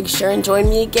Facebook. Make sure and join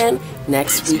me again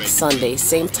next week, Sunday.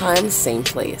 Same time, same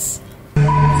place.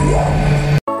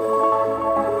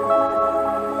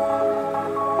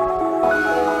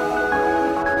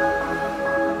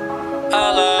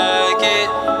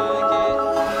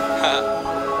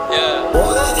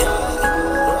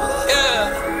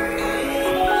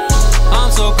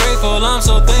 I'm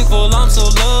so thankful, I'm so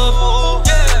loved.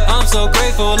 I'm so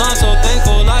grateful, I'm so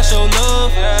thankful, I show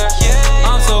love.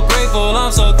 I'm so grateful,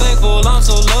 I'm so thankful, I'm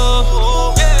so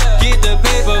loved. Get the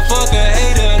paper, fuck a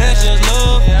hater, that's just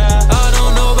love. I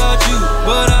don't know about you,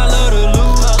 but I love to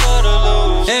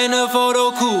lose. And the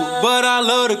photo cool, but I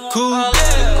love the cool.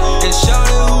 And shout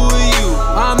it, who are you?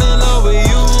 I'm in love with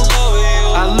you.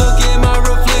 I look at my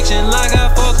reflection like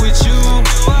I fuck with you.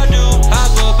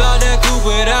 Hop up out that coupe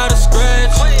without a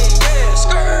scratch.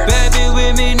 Bad bitch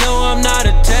with me, no, I'm not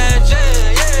attached.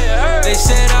 They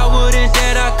said I wouldn't,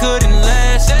 that I couldn't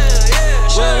last.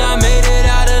 Well, I made it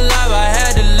out alive, I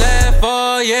had to laugh.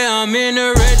 Oh yeah, I'm in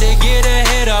the red, they get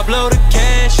ahead, I blow the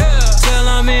cash. Till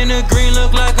I'm in the green,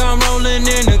 look like I'm rolling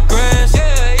in the grass.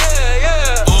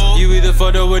 You either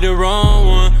fucked up with the wrong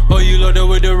one, or you loaded up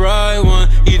with the right one.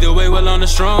 Either way, well, I'm the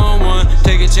strong one.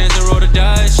 Take a chance and roll the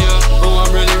dice, yeah. Oh,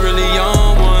 I'm really, really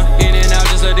on one. In and out,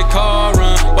 just let the car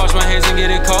run. Wash my hands and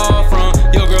get a call from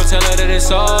your girl, tell her that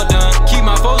it's all done. Keep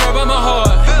my foes right by my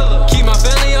heart. Keep my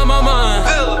family on my mind.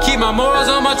 Keep my morals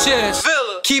on my chest.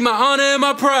 Keep my honor and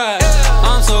my pride.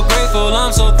 I'm so grateful,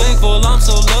 I'm so thankful, I'm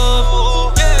so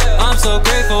loved. I'm so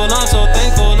grateful, I'm so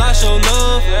thankful, I show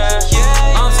love.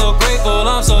 I'm so grateful,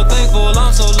 I'm so thankful,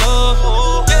 I'm so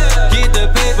loved. Get the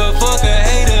paper, fuck a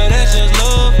hater, that's just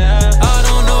love. I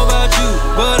don't know about you,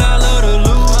 but I love to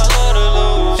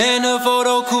lose. And the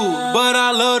photo cool, but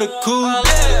I love the cool.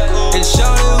 And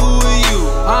shout it, who are you?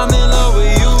 I'm in love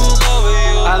with you.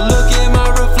 I look at my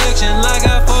reflection like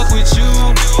I fuck with you.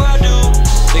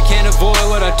 They can't avoid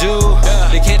what I do.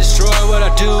 They can't destroy what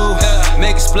I do.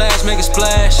 Make a splash, make a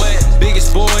splash.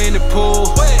 Biggest boy in the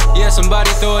pool. Yeah, somebody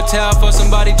throw a towel for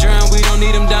somebody drown. We don't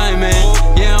need them dying,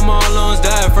 man. Yeah, I'm all on his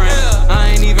diaphragm.